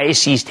that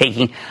IAC is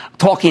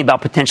talking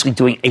about potentially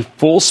doing a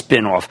full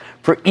spinoff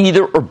for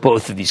either or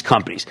both of these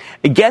companies.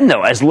 Again,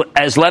 though,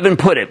 as Levin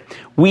put it,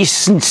 we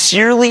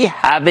sincerely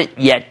haven't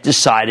yet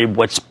decided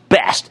what's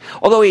best,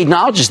 although he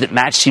acknowledges that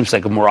Match seems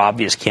like a more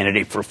obvious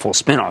candidate for a full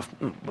spinoff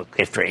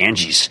after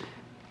Angie's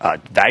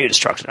value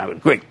destruction. I would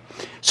agree.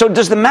 So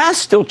does the math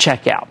still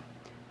check out?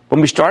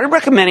 When we started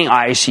recommending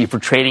IAC for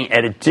trading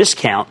at a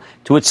discount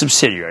to its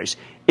subsidiaries,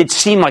 it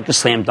seemed like a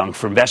slam dunk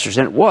for investors,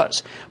 and it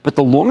was. But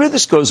the longer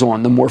this goes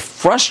on, the more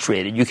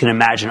frustrated you can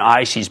imagine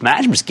IAC's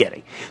management's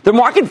getting. Their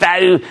market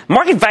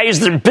values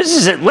their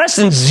business at less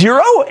than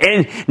zero,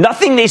 and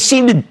nothing they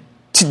seem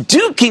to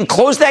do can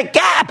close that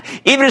gap,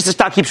 even as the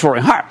stock keeps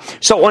roaring higher.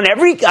 So on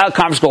every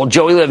conference call,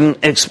 Joey Levin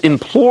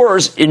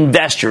implores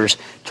investors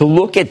to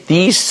look at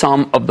these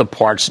sum of the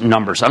parts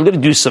numbers. I'm going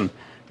to do some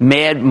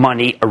mad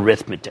money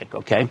arithmetic,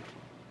 okay?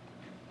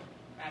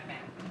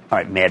 All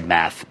right, mad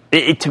math.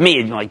 To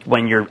me, like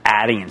when you're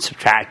adding and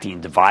subtracting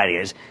and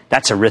dividing,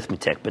 that's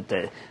arithmetic. But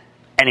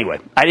anyway,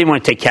 I didn't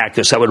want to take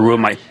calculus. That would have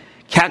ruined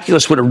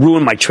calculus would have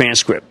ruined my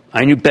transcript.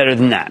 I knew better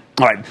than that.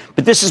 All right,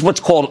 but this is what's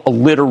called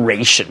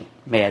alliteration.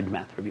 Mad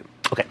math review.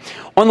 Okay.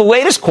 On the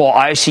latest call,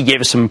 IAC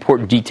gave us some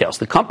important details.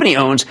 The company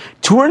owns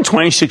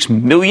 226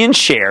 million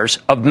shares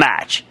of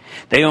Match.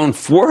 They own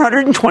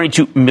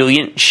 422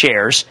 million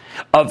shares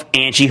of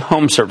Angie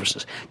Home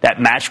Services. That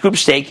Match Group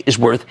stake is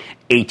worth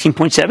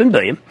 $18.7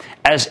 billion.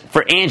 As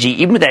for Angie,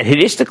 even with that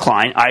hideous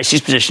decline,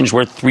 IAC's position is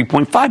worth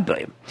 $3.5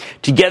 billion.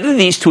 Together,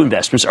 these two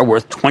investments are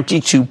worth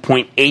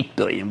 $22.8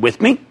 billion.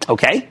 With me?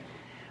 Okay.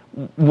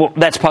 Well,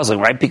 that's puzzling,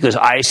 right? Because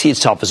IAC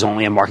itself is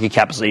only a market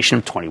capitalization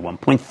of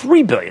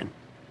 $21.3 billion.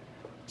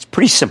 It's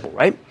pretty simple,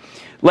 right?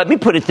 Let me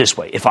put it this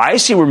way. If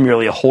IAC were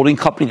merely a holding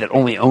company that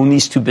only owned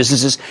these two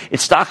businesses,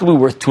 its stock would be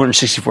worth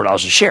 $264 a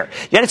share.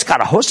 Yet it's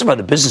got a host of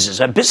other businesses,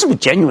 a business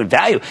with genuine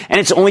value, and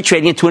it's only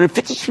trading at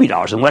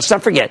 $253. And let's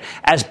not forget,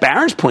 as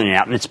Barron's pointed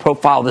out in its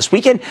profile this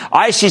weekend,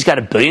 IAC's got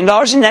 $1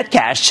 billion in net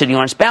cash sitting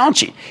on its balance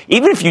sheet.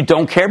 Even if you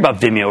don't care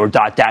about Vimeo or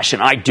Dotdash,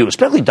 and I do,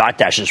 especially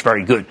Dotdash is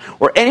very good,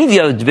 or any of the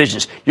other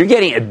divisions, you're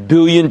getting $1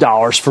 billion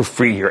for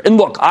free here. And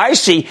look,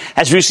 IAC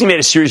has recently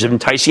made a series of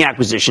enticing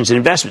acquisitions and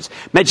investments.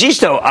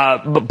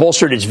 Magisto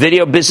bolstered its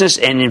video business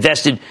and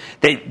invested,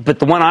 but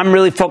the one I'm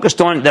really focused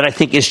on that I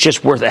think is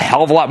just worth a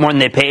hell of a lot more than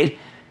they paid,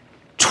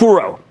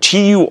 Turo,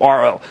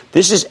 Turo.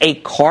 This is a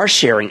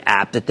car-sharing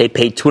app that they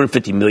paid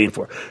 $250 million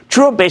for.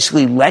 Turo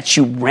basically lets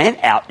you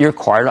rent out your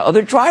car to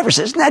other drivers.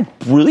 Isn't that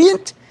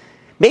brilliant?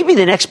 Maybe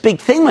the next big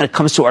thing when it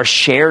comes to our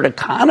shared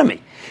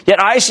economy. Yet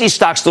IAC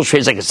stock still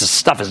trades like this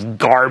stuff is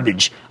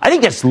garbage. I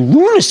think that's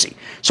lunacy.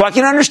 So I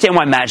can understand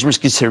why management is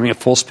considering a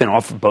full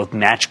spin-off of both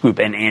Match Group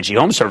and Angie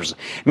Home Services.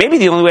 Maybe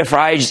the only way for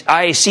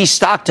IAC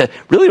stock to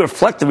really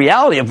reflect the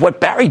reality of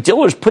what Barry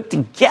Diller's put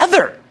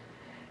together.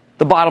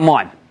 The bottom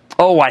line,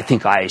 I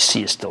think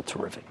IAC is still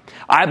terrific.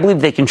 I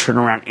believe they can turn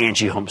around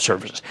Angie Home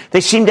Services.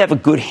 They seem to have a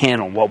good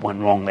handle on what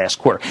went wrong last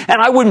quarter.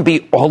 And I wouldn't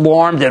be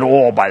alarmed at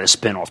all by the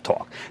spinoff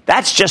talk.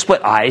 That's just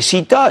what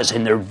IAC does,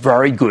 and they're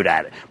very good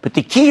at it. But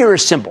the key here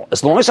is simple.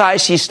 As long as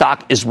IAC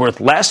stock is worth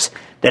less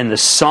than the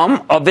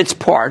sum of its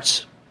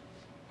parts,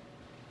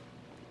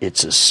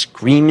 it's a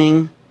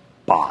screaming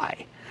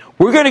buy.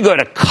 We're going to go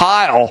to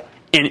Kyle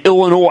in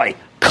Illinois.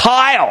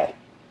 Kyle.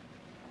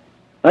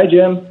 Hi,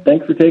 Jim.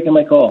 Thanks for taking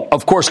my call.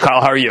 Of course,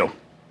 Kyle. How are you?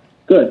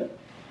 Good.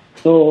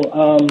 So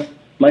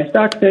my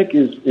stock pick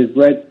is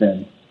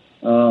Redfin.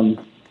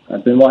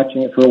 I've been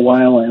watching it for a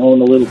while. I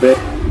own a little bit,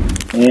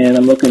 and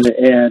I'm looking to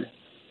add.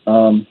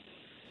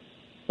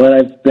 But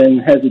I've been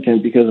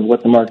hesitant because of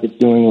what the market's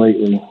doing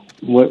lately.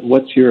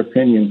 What's your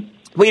opinion?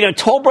 Well,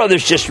 Toll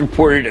Brothers just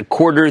reported a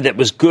quarter that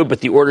was good, but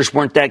the orders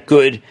weren't that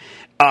good.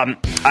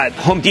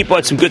 Home Depot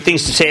had some good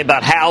things to say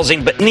about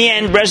housing, but in the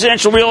end,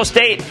 residential real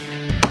estate,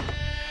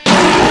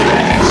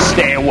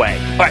 stay away.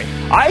 All right.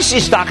 IAC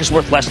stock is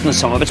worth less than the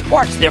sum of its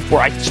parts. Therefore,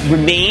 I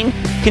remain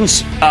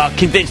convinced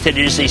that it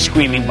is a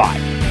screaming buy.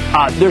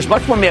 There's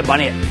much more mad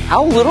money.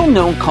 How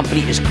little-known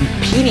company is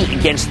competing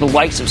against the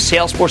likes of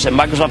Salesforce and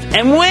Microsoft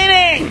and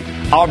winning?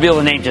 I'll reveal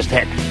the name just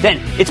ahead.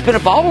 Then, it's been a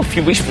volatile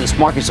few weeks for this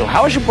market, so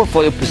how is your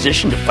portfolio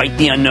positioned to fight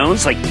the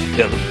unknowns, like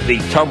the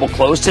terrible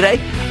close today?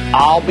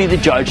 I'll be the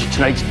judge of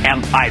tonight's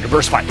MI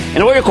Diversified.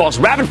 And all your calls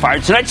rapid fire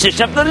tonight's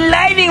edition of the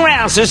lightning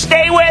round, so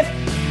stay with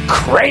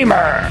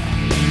Cramer.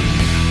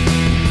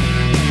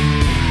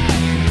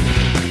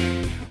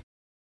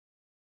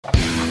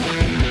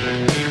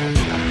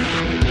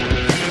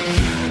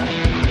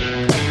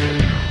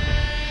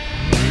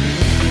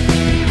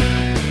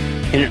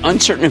 In an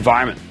uncertain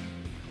environment,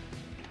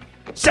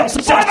 sell.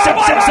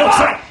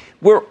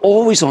 We're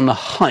always on the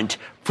hunt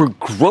for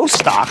growth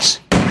stocks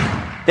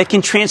that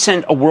can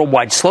transcend a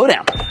worldwide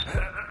slowdown.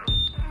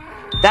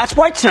 That's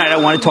why tonight I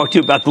want to talk to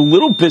you about the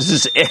little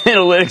business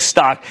analytics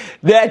stock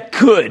that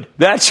could.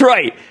 That's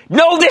right.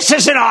 No, this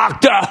isn't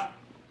Okta.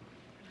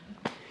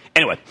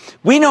 Anyway,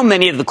 we know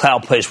many of the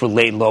cloud plays were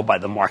laid low by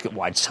the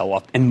market-wide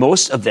sell-off, and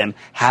most of them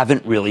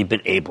haven't really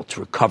been able to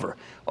recover.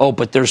 Oh,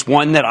 but there's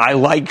one that I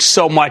like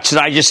so much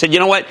that I just said, you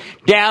know what?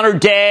 Downer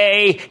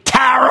day,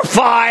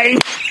 terrifying.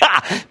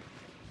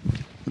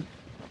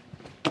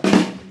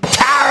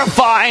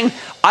 Terrifying.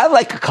 I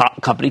like a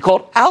company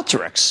called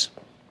Alteryx,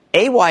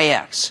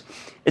 AYX.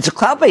 It's a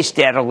cloud-based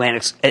data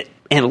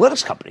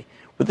analytics company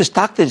with a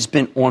stock that has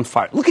been on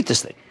fire. Look at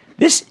this thing.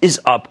 This is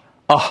up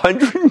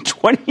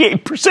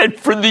 128%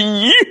 for the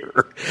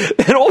year.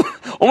 It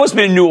almost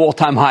been a new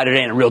all-time high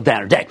today and a real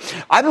downer day.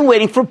 I've been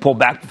waiting for a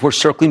pullback before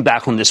circling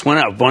back on this one.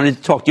 I've wanted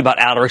to talk to you about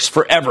Alteryx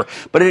forever,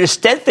 but it has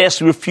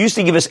steadfastly refused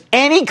to give us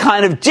any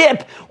kind of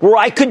dip where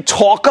I could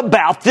talk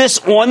about this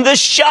on the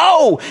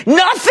show.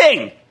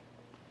 Nothing.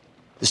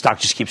 The stock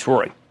just keeps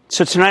roaring.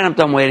 So tonight I'm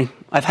done waiting.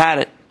 I've had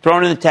it.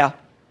 Thrown in the towel.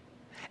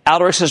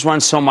 Alteryx has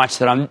run so much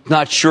that I'm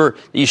not sure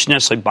that you should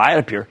necessarily buy it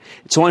up here.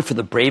 It's only for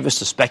the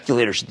bravest of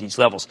speculators at these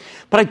levels.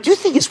 But I do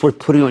think it's worth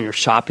putting on your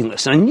shopping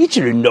list. And I need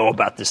you to know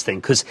about this thing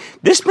because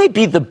this may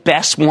be the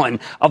best one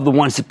of the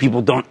ones that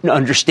people don't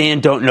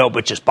understand, don't know,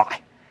 but just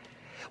buy.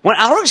 When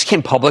Alteryx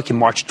came public in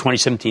March of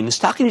 2017, the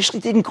stock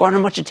initially didn't garner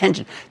much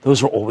attention.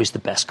 Those are always the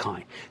best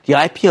kind. The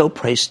IPO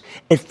priced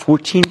at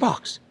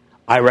 $14.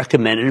 I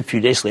recommended it a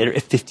few days later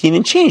at 15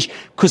 and change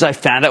because I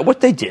found out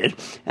what they did.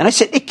 And I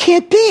said, it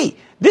can't be.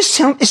 This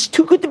is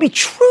too good to be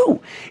true.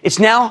 It's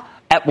now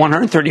at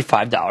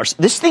 $135.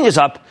 This thing is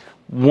up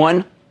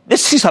 760%.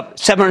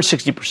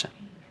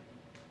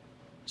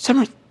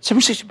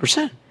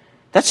 760%.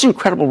 That's an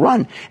incredible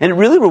run. And it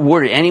really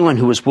rewarded anyone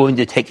who was willing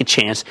to take a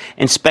chance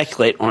and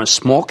speculate on a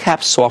small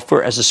cap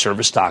software as a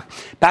service stock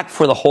back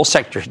before the whole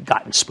sector had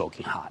gotten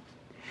smoking hot.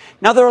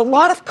 Now, there are a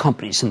lot of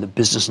companies in the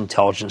business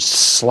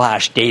intelligence /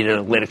 data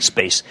analytics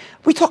space.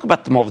 We talk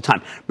about them all the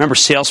time. Remember,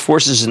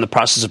 Salesforce is in the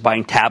process of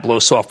buying Tableau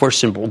software,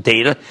 Symbol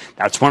Data.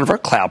 That's one of our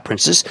cloud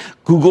princes.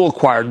 Google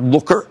acquired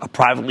Looker, a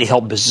privately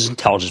held business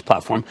intelligence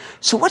platform.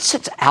 So what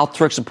sets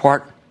Alteryx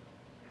apart?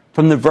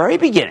 From the very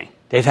beginning,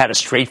 they've had a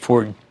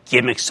straightforward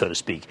gimmick, so to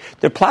speak.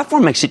 Their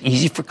platform makes it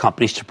easy for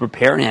companies to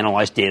prepare and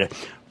analyze data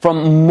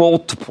from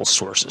multiple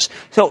sources.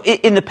 So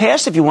in the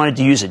past, if you wanted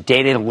to use a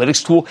data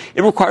analytics tool,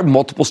 it required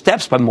multiple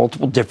steps by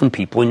multiple different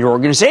people in your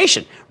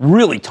organization.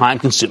 Really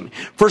time-consuming.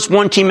 First,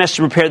 one team has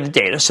to prepare the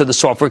data so the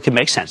software can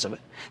make sense of it.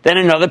 Then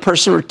another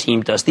person or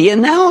team does the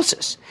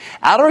analysis.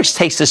 Alteryx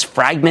takes this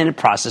fragmented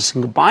process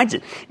and combines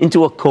it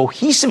into a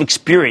cohesive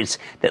experience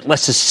that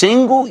lets a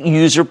single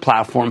user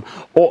platform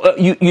or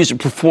user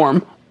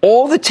perform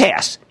all the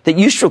tasks that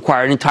used to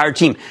require an entire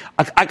team.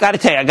 I got to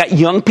tell you, I got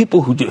young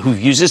people who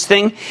use this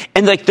thing,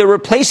 and like they're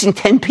replacing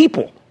 10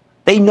 people.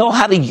 They know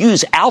how to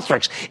use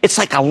Alteryx. It's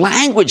like a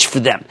language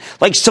for them.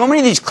 Like so many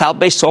of these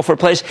cloud-based software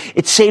plays,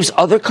 it saves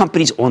other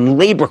companies on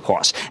labor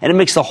costs, and it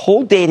makes the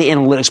whole data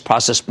analytics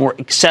process more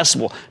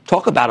accessible.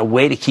 Talk about a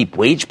way to keep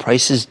wage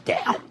prices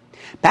down.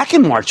 Back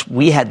in March,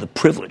 we had the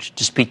privilege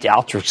to speak to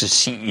Alteryx's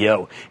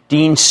CEO,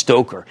 Dean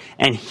Stoker,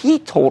 and he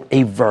told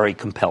a very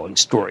compelling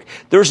story.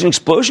 There's an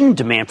explosion in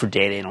demand for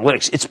data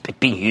analytics. It's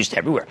being used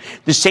everywhere.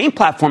 The same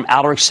platform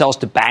Alteryx sells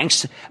to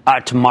banks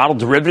to model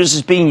derivatives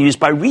is being used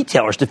by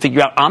retailers to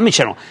figure out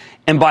omnichannel.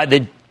 And by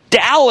the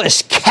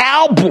Dallas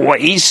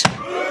Cowboys,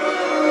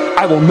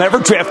 I will never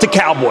draft a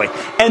Cowboy.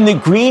 And the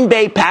Green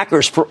Bay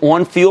Packers for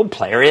on-field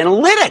player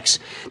analytics.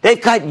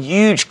 They've got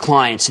huge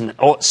clients in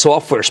the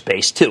software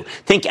space, too.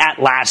 Think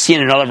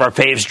Atlassian, another of our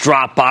faves,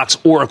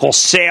 Dropbox, Oracle,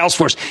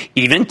 Salesforce,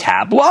 even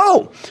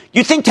Tableau.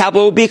 You'd think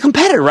Tableau would be a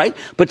competitor, right?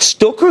 But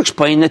Stoker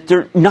explained that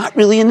they're not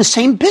really in the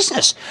same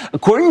business.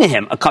 According to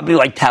him, a company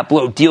like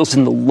Tableau deals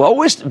in the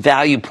lowest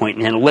value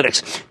point in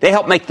analytics. They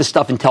help make the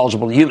stuff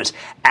intelligible to humans.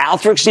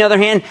 Alteryx, on the other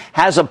hand,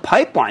 has a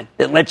pipeline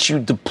that lets you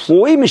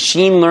deploy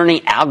machine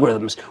learning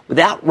algorithms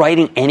without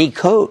writing any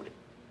code.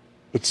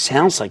 It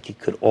sounds like it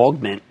could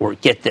augment or,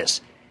 get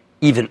this,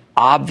 even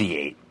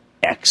obviate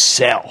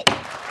Excel.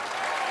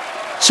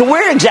 So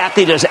where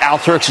exactly does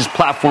Alteryx's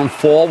platform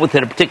fall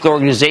within a particular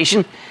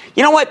organization?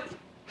 You know what?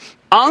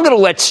 I'm going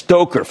to let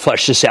Stoker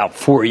flesh this out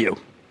for you.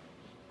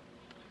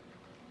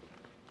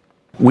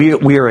 We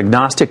are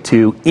agnostic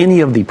to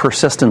any of the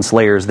persistence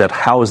layers that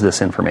house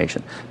this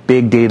information.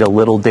 Big data,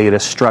 little data,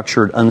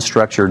 structured,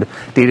 unstructured,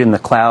 data in the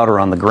cloud or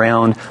on the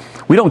ground.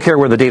 We don't care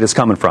where the data is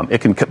coming from.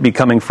 It can be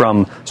coming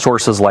from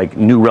sources like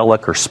New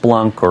Relic or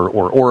Splunk or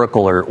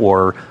Oracle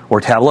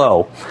or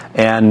Tableau.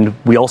 And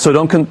we also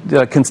don't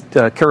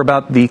care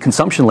about the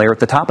consumption layer at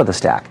the top of the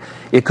stack.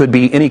 It could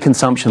be any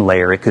consumption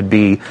layer. It could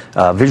be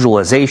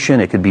visualization.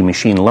 It could be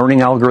machine learning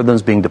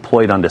algorithms being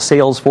deployed onto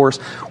Salesforce.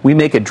 We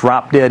make it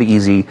drop dead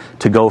easy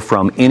to go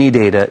from any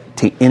data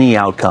to any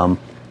outcome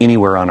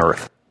anywhere on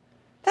Earth.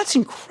 That's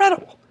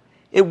incredible.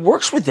 It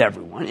works with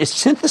everyone. It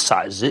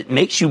synthesizes it,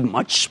 makes you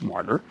much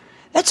smarter.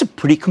 That's a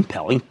pretty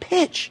compelling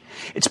pitch.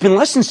 It's been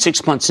less than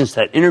 6 months since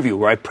that interview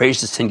where I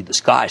praised this thing to the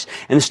skies,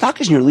 and the stock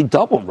has nearly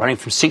doubled, running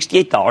from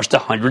 $68 to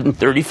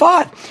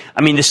 $135.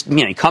 I mean, this,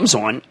 he comes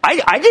on.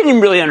 I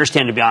didn't really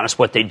understand, to be honest,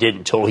 what they did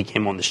until he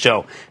came on the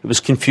show. It was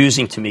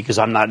confusing to me because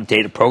I'm not a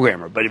data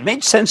programmer, but it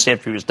made sense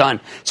after he was done.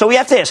 So we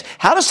have to ask,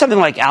 how does something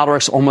like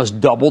Alteryx almost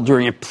double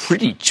during a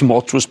pretty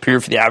tumultuous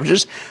period for the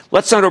averages?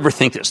 Let's not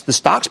overthink this. The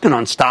stock's been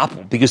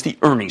unstoppable because the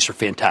earnings are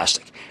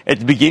fantastic. At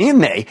the beginning of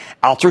May,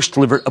 Alteryx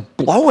delivered a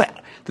blowout.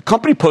 The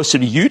company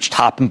posted a huge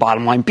top and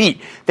bottom line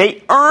beat.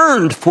 They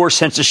earned 4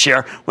 cents a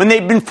share when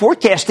they've been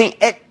forecasting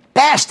at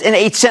best an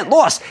 8-cent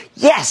loss.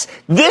 Yes,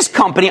 this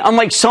company,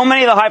 unlike so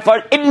many of the high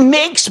flyers, it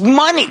makes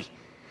money.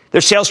 Their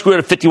sales grew at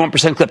a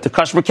 51% clip. The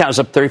customer count is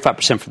up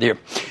 35% for the year.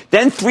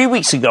 Then 3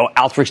 weeks ago,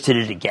 Alteryx did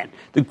it again.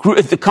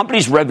 The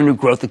company's revenue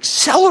growth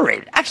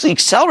accelerated to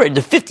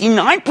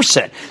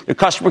 59%. Their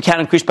customer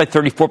count increased by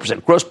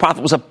 34%. Gross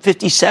profit was up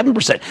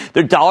 57%.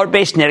 Their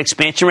dollar-based net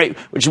expansion rate,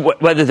 which is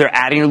whether they're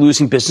adding or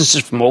losing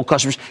businesses from old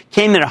customers,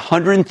 came in at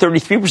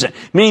 133%,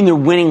 meaning they're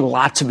winning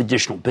lots of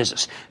additional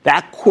business.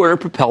 That quarter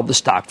propelled the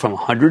stock from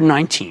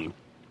 119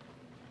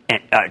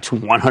 to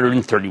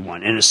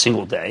 131 in a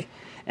single day.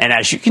 And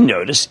as you can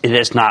notice, it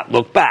has not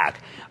looked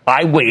back.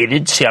 I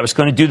waited. See, I was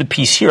going to do the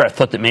piece here. I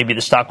thought that maybe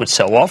the stock would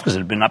sell off because it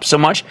had been up so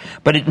much.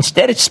 But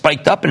instead, it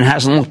spiked up and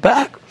hasn't looked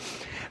back.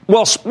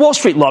 Well, Wall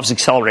Street loves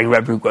accelerating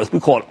revenue growth. We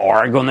call it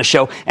ARG on the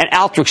show, and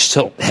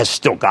Alteryx has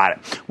still got it.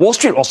 Wall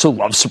Street also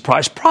loves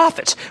surprise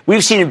profits.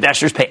 We've seen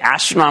investors pay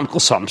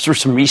astronomical sums for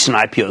some recent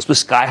IPOs with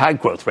sky-high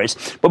growth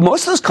rates, but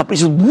most of those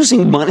companies are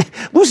losing money,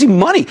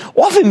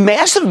 often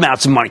massive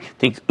amounts of money.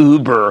 Think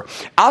Uber.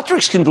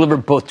 Alteryx can deliver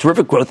both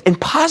terrific growth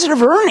and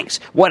positive earnings.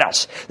 What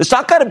else? The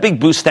stock got a big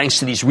boost thanks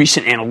to these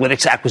recent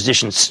analytics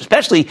acquisitions,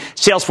 especially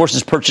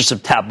Salesforce's purchase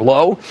of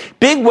Tableau.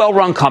 Big,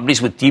 well-run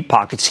companies with deep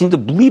pockets seem to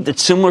believe that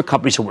similar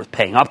companies are worth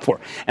paying up for.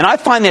 And I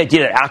find the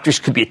idea that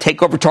Alteryx could be a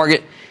takeover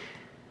target,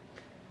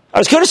 I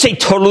was going to say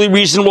totally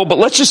reasonable, but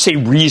let's just say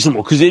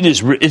reasonable because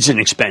it's an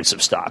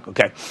expensive stock,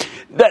 okay?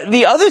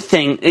 The other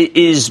thing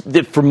is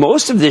that for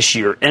most of this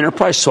year,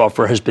 enterprise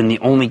software has been the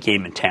only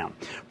game in town.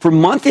 For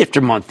month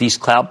after month, these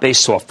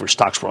cloud-based software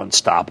stocks were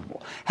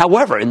unstoppable.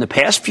 However, in the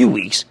past few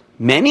weeks,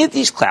 many of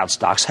these cloud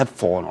stocks have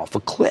fallen off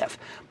a cliff,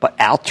 but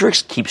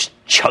Alteryx keeps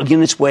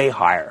chugging its way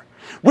higher.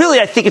 Really,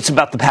 I think it's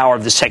about the power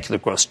of the secular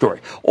growth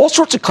story. All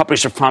sorts of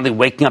companies are finally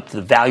waking up to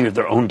the value of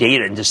their own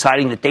data and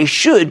deciding that they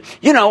should,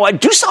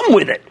 do something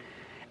with it.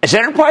 As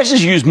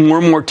enterprises use more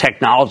and more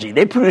technology,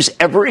 they produce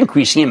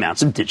ever-increasing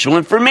amounts of digital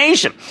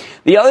information.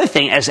 The other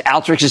thing, as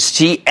Alteryx's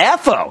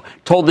CFO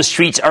told the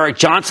Street's Eric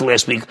Johnson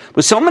last week,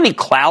 with so many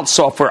cloud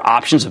software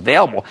options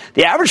available,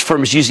 the average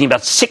firm is using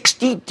about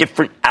 60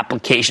 different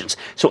applications.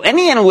 So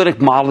any analytic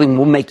modeling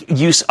will make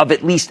use of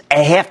at least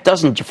a half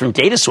dozen different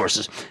data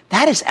sources.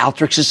 That is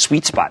Alteryx's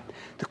sweet spot.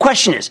 The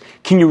question is,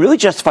 can you really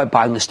justify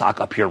buying the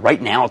stock up here?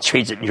 Right now, it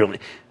trades at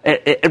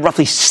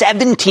roughly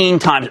 17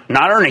 times,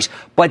 not earnings,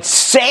 but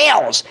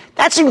sales.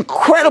 That's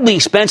incredibly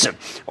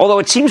expensive, although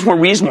it seems more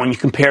reasonable when you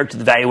compare it to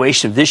the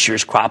valuation of this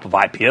year's crop of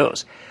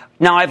IPOs.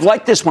 Now, I've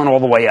liked this one all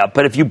the way up,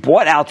 but if you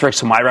bought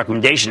Alteryx on my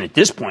recommendation at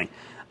this point,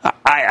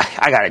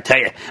 I got to tell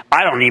you,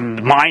 I don't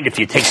even mind if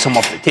you take some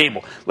off the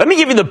table. Let me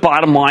give you the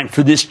bottom line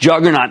for this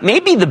juggernaut,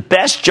 maybe the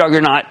best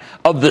juggernaut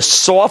of the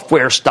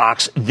software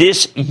stocks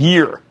this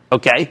year,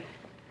 okay?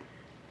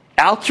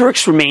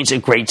 Alteryx remains a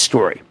great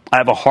story. I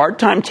have a hard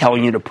time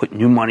telling you to put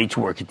new money to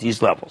work at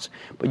these levels,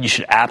 but you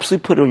should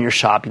absolutely put it on your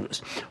shopping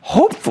list.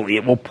 Hopefully,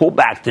 it will pull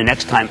back the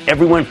next time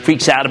everyone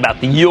freaks out about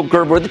the yield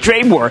curve or the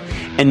trade war,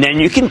 and then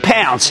you can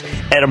pounce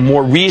at a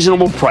more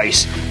reasonable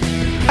price.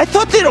 I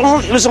thought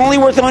that it was only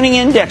worth owning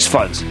index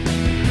funds.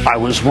 I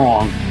was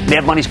wrong.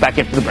 Mad Money's back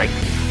after the break.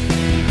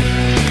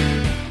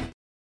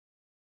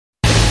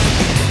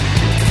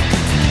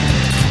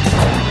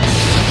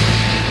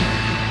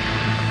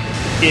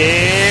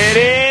 It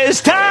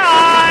is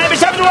time.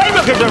 It's time for the lightning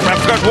round.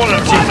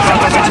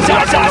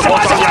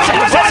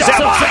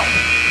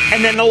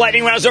 And then the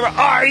lightning round is over.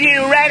 Are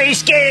you ready,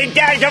 skating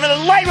down? Time for the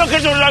lightning round.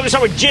 We're going to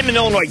start with Jim in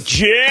Illinois.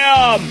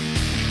 Jim.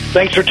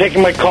 Thanks for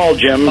taking my call,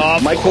 Jim.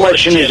 My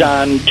question is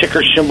on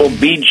ticker symbol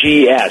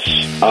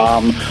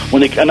BGS.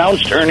 When they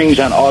announced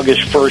earnings on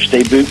August 1st,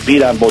 they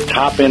beat on both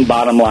top and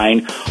bottom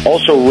line,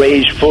 also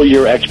raised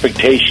full-year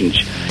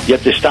expectations.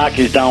 Yet the stock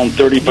is down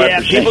 35%. Yeah,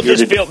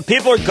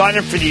 people are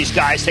gunning for these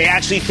guys. They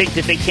actually think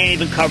that they can't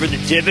even cover the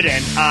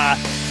dividend. I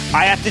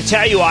have to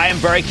tell you, I am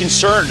very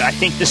concerned. I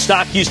think the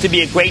stock used to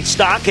be a great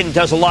stock and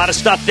does a lot of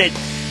stuff that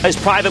is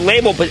private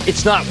label, but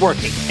it's not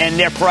working. And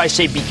therefore, I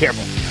say be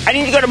careful. I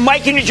need to go to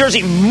Mike in New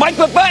Jersey. Mike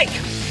McBake.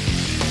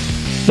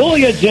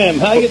 Booyah, Jim.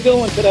 How you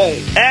doing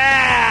today?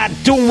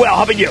 Doing well.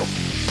 How about you?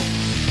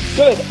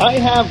 Good. I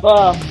have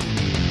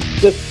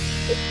this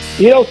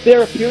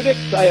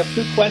Therapeutics. I have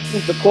two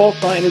questions. The call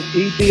sign is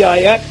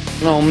EDIX.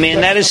 Oh, man,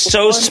 that is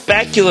so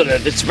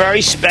speculative. It's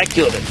very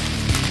speculative.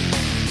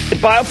 The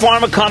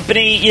biopharma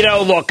company,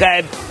 look,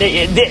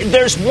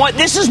 there's one.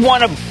 This is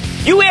one of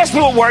You asked me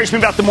what worries me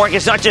about the market.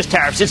 It's not just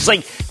tariffs. It's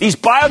like these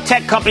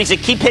biotech companies that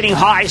keep hitting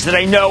highs that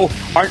I know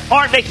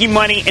aren't making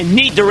money and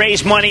need to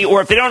raise money,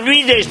 or if they don't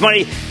need to raise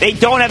money, they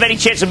don't have any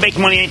chance of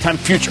making money anytime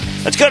future.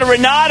 Let's go to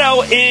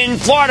Renato in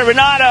Florida.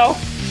 Renato.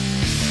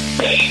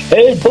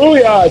 Hey,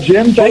 booyah,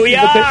 Jim. Thank you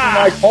for taking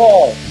my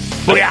call.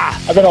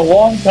 Booyah. I've been a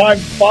long-time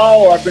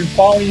follower. I've been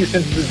following you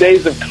since the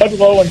days of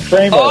Kudlow and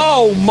Cramer.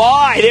 Oh,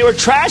 my. They were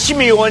trashing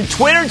me on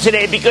Twitter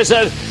today because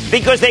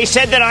they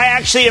said that I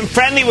actually am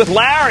friendly with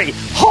Larry.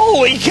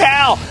 Holy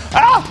cow.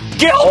 Ah,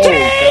 guilty.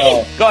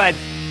 Go ahead.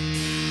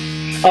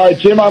 All right,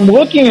 Jim, I'm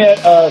looking at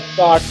a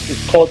stock.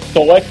 It's called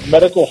Select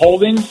Medical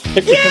Holdings.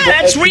 Yeah,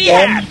 that's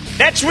Rehab.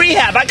 That's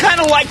Rehab. I kind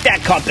of like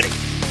that company.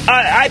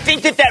 I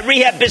think that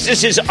Rehab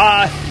business is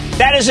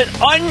that is an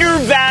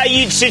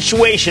undervalued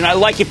situation. I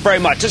like it very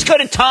much. Let's go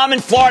to Tom in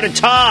Florida.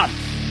 Tom.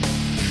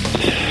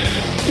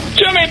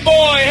 Jimmy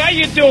boy, how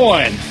you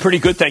doing? Pretty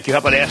good, thank you. How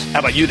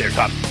about you there,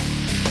 Tom?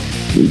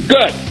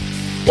 Good.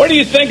 What do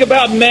you think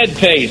about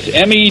MedPace,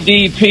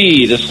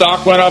 MEDP? The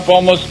stock went up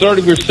almost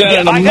 30%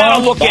 in a month. I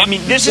gotta look at. I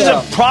mean, this is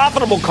a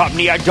profitable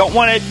company. I don't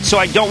want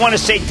to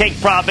say take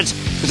profits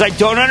because I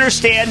don't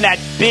understand that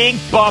big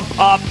bump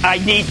up. I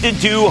need to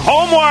do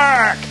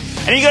homework.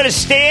 And you go to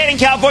Stan in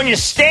California.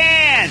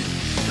 Stan.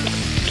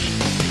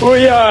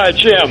 Booyah,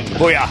 Jim.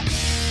 Booyah.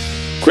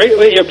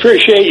 Greatly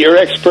appreciate your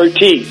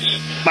expertise.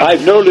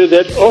 I've noted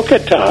that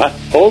OKTA,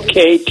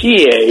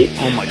 O-K-T-A,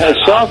 has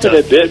softened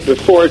a bit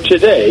before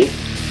today,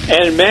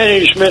 and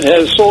management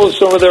has sold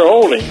some of their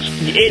holdings.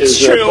 It's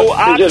true.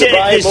 Is it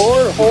buy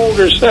more, hold,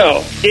 or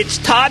sell? It's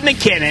Todd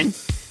McKinnon.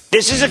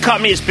 This is a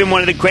company that's been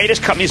one of the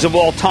greatest companies of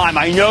all time.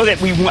 I know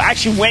that we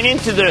actually went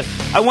into the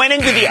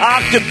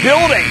Okta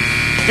building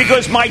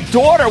because my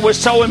daughter was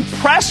so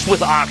impressed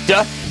with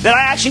Okta that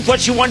I actually thought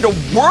she wanted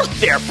to work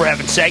there, for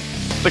heaven's sake.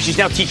 But she's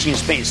now teaching in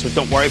Spain, so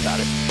don't worry about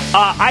it.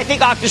 I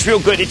think Okta's real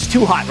good. It's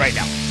too hot right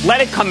now.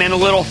 Let it come in a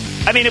little.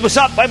 I mean, it was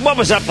up. What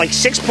was up? Like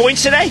 6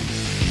 points today?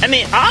 I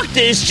mean,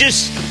 Okta is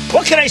just,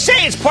 what can I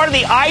say? It's part of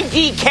the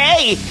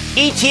IDK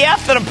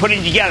ETF that I'm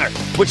putting together,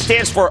 which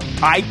stands for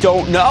I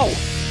don't know.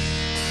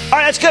 All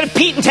right, let's go to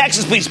Pete in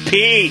Texas, please.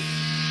 Pete.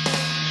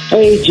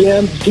 Hey,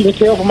 Jim. Pete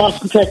McHale from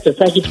Austin, Texas.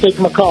 Thank you for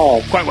taking my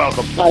call. Quite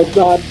welcome.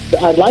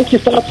 I'd like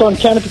your thoughts on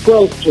Canopy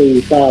Growth,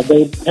 please.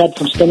 They've had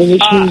some spending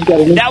issues.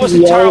 That was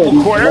a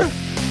terrible quarter.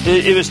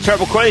 It was a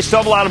terrible quarter. They still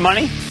have a lot of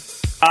money.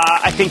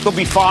 I think they'll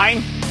be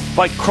fine.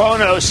 But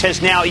Kronos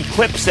has now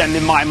eclipsed them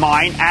in my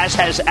mind, as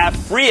has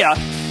Afria,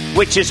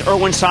 which is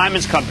Erwin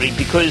Simon's company,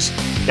 because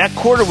that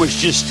quarter was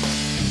just,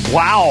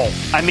 wow.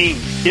 I mean,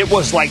 it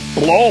was like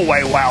blow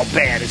away wow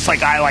bad. It's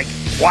like,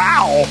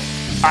 wow.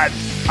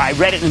 I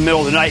read it in the middle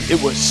of the night.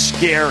 It was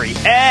scary.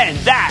 And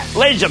that,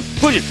 ladies and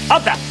gentlemen,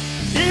 up the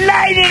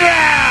lightning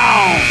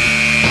round.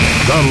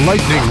 The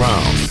lightning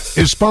round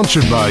is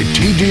sponsored by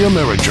TD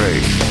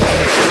Ameritrade.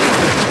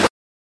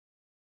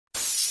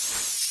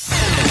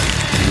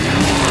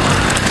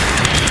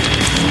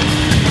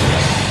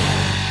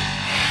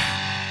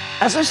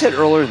 As I said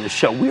earlier in the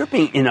show, we are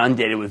being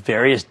inundated with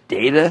various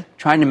data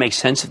trying to make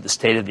sense of the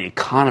state of the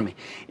economy.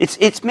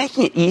 It's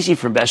making it easy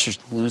for investors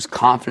to lose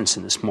confidence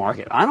in this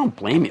market. I don't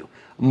blame you.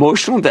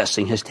 Emotional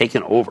investing has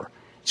taken over.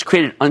 It's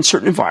created an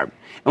uncertain environment.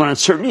 And when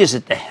uncertainty is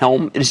at the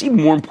helm, it is even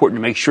more important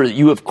to make sure that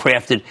you have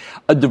crafted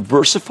a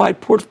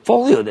diversified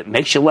portfolio that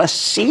makes you less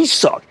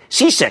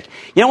seasick.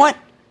 You know what?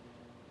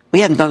 We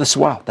haven't done this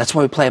in a while. That's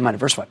why we play my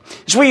diversified.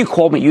 It's where you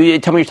call me. You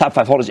tell me your top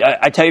 5 holders.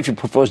 I tell you if your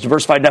portfolio is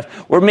diversified enough,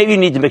 or maybe you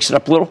need to mix it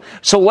up a little.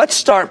 So let's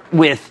start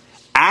with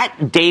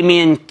at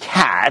Damian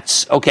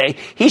Katz. Okay,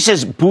 he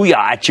says booyah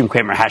at Jim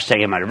Cramer.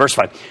 Hashtag my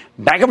diversified.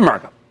 Bank of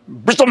America,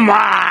 Bristol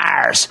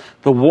Myers,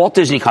 the Walt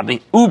Disney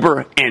Company,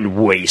 Uber, and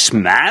Waste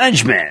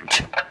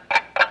Management.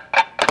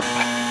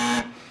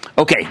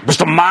 Okay,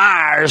 Bristol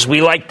Myers,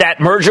 we like that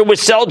merger with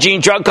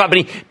Celgene Drug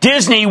Company.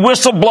 Disney,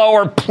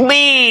 whistleblower,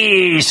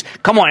 please.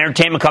 Come on,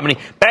 entertainment company.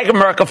 Bank of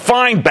America,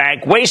 fine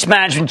bank. Waste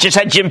Management, just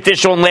had Jim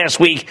Fish on last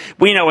week.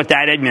 We know what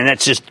that is. I mean,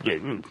 that's just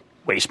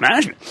waste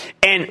management.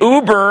 And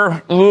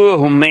Uber,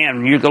 oh,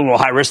 man, you're a little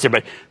high risk there,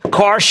 but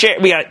car share,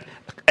 we got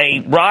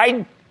a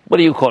ride, what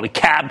do you call it, a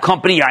cab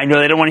company? I know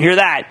they don't want to hear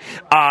that.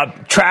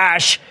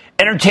 Trash,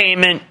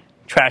 entertainment,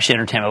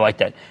 I like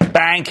that.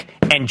 Bank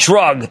and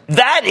drug.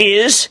 That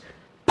is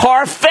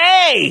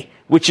parfait,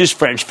 which is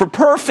French for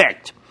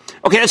perfect.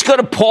 Okay, let's go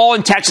to Paul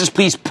in Texas,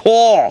 please.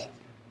 Paul.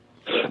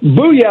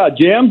 Booyah,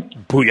 Jim.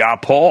 Booyah,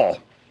 Paul.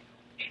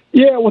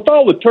 Yeah, with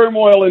all the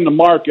turmoil in the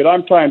market,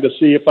 I'm trying to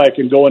see if I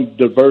can go and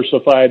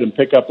diversify it and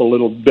pick up a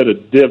little bit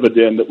of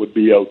dividend that would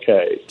be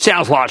okay.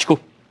 Sounds logical.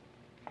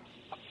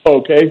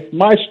 Okay,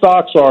 my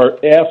stocks are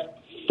F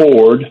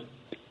Ford,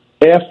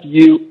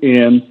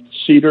 FUN,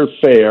 Cedar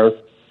Fair,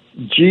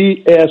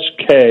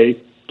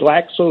 GSK,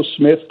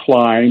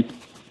 GlaxoSmithKline,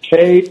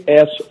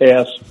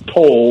 KSS,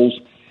 Tolls,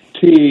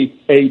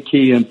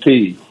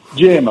 AT&T.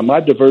 Jim, am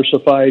I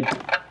diversified?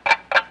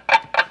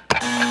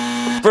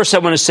 First, I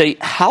want to say,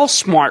 how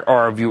smart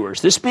are our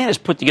viewers? This man has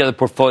put together a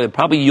portfolio that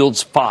probably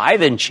yields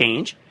 5 and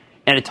change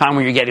at a time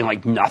when you're getting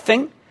like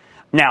nothing.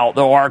 Now,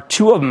 there are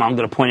two of them I'm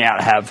going to point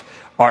out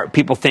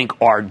people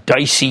think are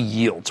dicey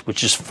yields,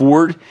 which is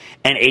Ford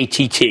and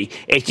ATT.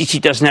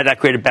 ATT doesn't have that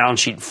great a balance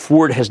sheet.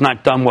 Ford has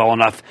not done well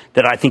enough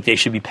that I think they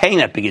should be paying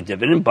that big a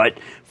dividend. But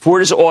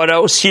Ford is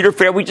auto. Cedar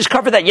Fair, we just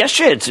covered that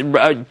yesterday. It's,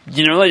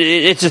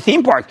 it's a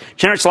theme park.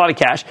 Generates a lot of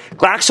cash.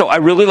 Glaxo, I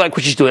really like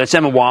what she's doing. That's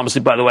Emma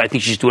Walmsley, by the way. I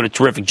think she's doing a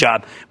terrific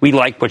job. We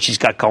like what she's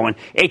got going.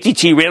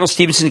 ATT, Randall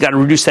Stevenson's got to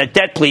reduce that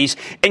debt, please.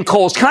 And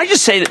Kohl's, can I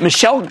just say that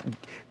Michelle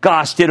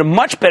Goss did a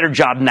much better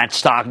job in that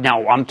stock.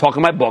 Now, I'm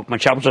talking my book, my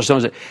Chapel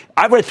Stones.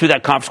 I read through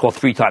that conference call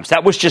 3 times.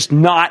 That was just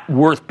not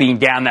worth being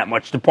down that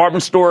much.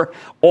 Department store,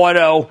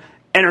 auto,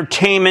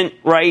 entertainment,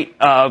 right?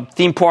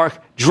 Theme park,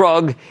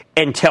 drug,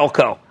 and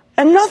telco.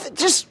 And nothing,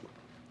 just...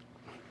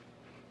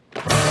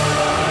 What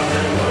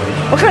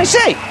can I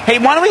say? Hey,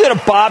 why don't we go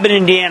to Bob in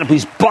Indiana,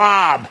 please?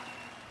 Bob.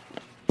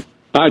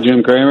 Hi,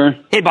 Jim Cramer.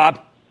 Hey, Bob.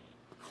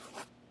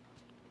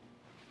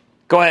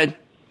 Go ahead.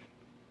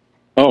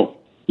 Oh.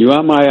 You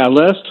want my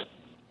list?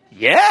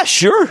 Yeah,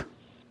 sure.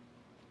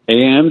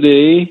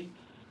 AMD,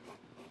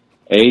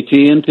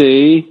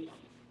 AT&T,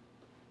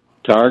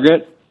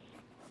 Target,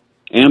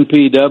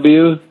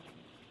 MPW,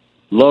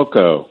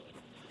 Loco.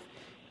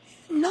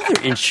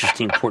 Another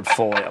interesting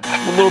portfolio.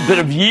 A little bit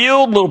of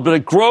yield, a little bit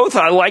of growth.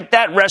 I like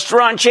that.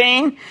 Restaurant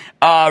chain.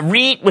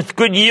 REIT with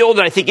good yield.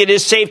 I think it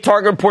is safe.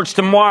 Target reports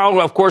tomorrow.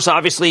 Of course,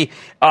 obviously,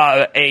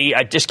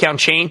 a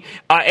discount chain.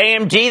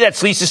 AMD,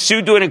 that's Lisa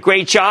Su doing a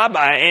great job.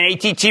 And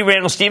ATT,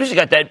 Randall Stevens,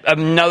 got that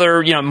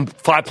another,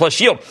 5+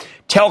 yield.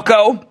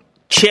 Telco,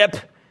 chip,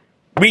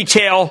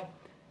 retail,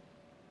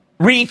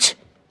 REIT,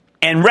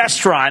 and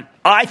restaurant.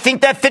 I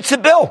think that fits the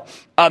bill.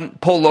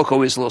 Polo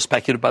Loco is a little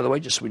speculative, by the way,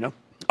 just so we know.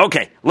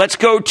 Okay, let's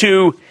go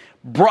to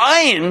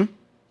Brian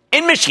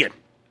in Michigan.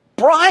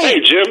 Brian. Hey,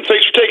 Jim,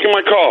 thanks for taking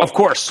my call. Of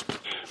course.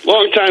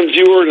 Long-time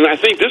viewer, and I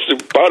think this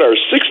is about our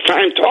 6th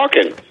time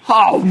talking.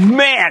 Oh,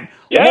 man.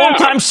 Yeah. Long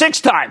time,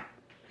 6th time.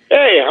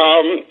 Hey,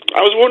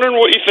 I was wondering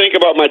what you think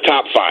about my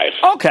top 5.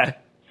 Okay.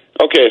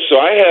 Okay, so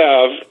I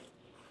have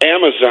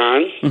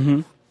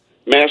Amazon,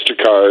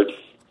 MasterCard,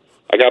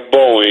 I got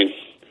Boeing,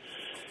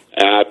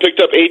 I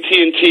picked up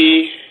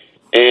AT&T,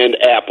 and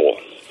Apple.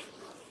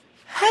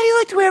 How do you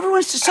like the way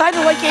everyone's decided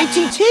to like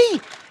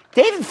AT&T?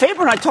 David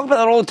Faber and I talk about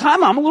that all the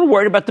time. I'm a little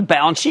worried about the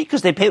balance sheet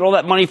because they paid all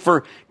that money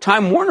for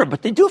Time Warner,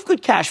 but they do have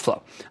good cash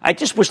flow. I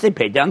just wish they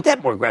paid down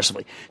debt more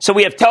aggressively. So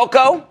we have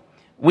telco,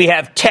 we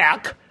have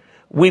tech,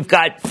 we've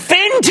got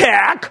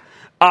fintech,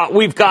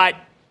 we've got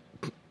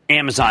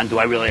Amazon.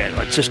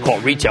 Let's just call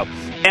it retail.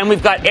 And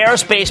we've got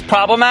aerospace,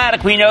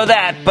 problematic. We know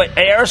that. But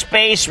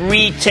aerospace,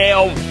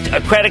 retail, a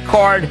credit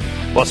card,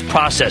 well, it's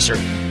processor.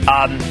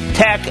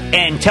 Tech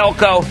and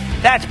telco,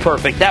 that's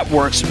perfect. That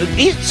works.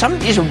 Some of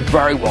these are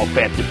very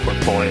well-crafted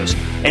portfolios.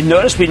 And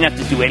notice we didn't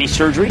have to do any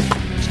surgery.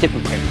 Stick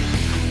with Cramer.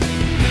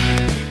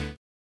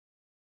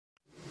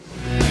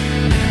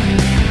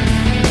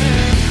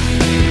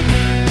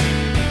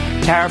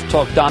 Tariff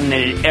talk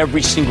dominated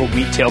every single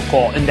retail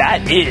call, and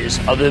that is,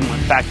 other than the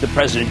fact the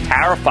president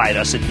tariffied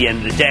us at the end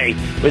of the day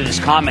with his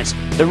comments,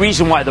 the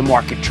reason why the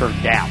market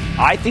turned down.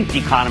 I think the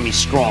economy's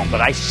strong, but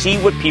I see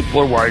what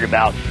people are worried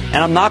about, and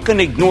I'm not going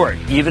to ignore it,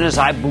 even as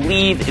I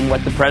believe in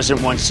what the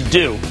president wants to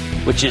do,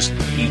 which is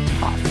be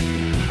tough.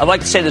 I'd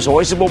like to say there's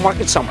always a bull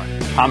market somewhere.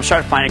 I'm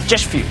trying to find it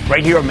just for you,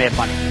 right here on Mad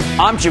Money.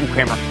 I'm Jim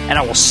Cramer, and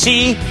I will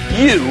see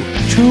you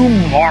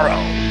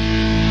tomorrow.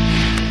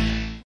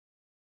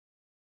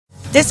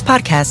 This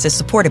podcast is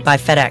supported by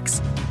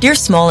FedEx. Dear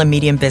small and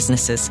medium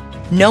businesses,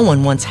 no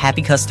one wants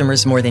happy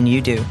customers more than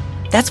you do.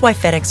 That's why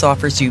FedEx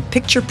offers you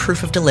picture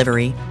proof of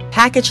delivery,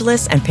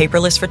 packageless and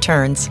paperless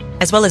returns,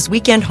 as well as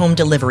weekend home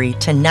delivery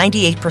to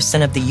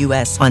 98% of the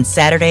U.S. on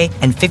Saturday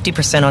and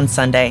 50% on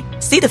Sunday.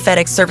 See the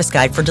FedEx service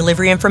guide for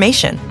delivery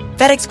information.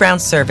 FedEx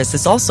Ground service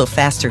is also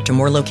faster to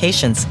more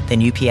locations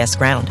than UPS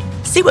Ground.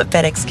 See what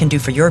FedEx can do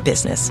for your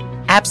business.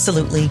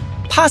 Absolutely,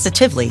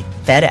 positively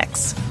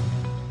FedEx.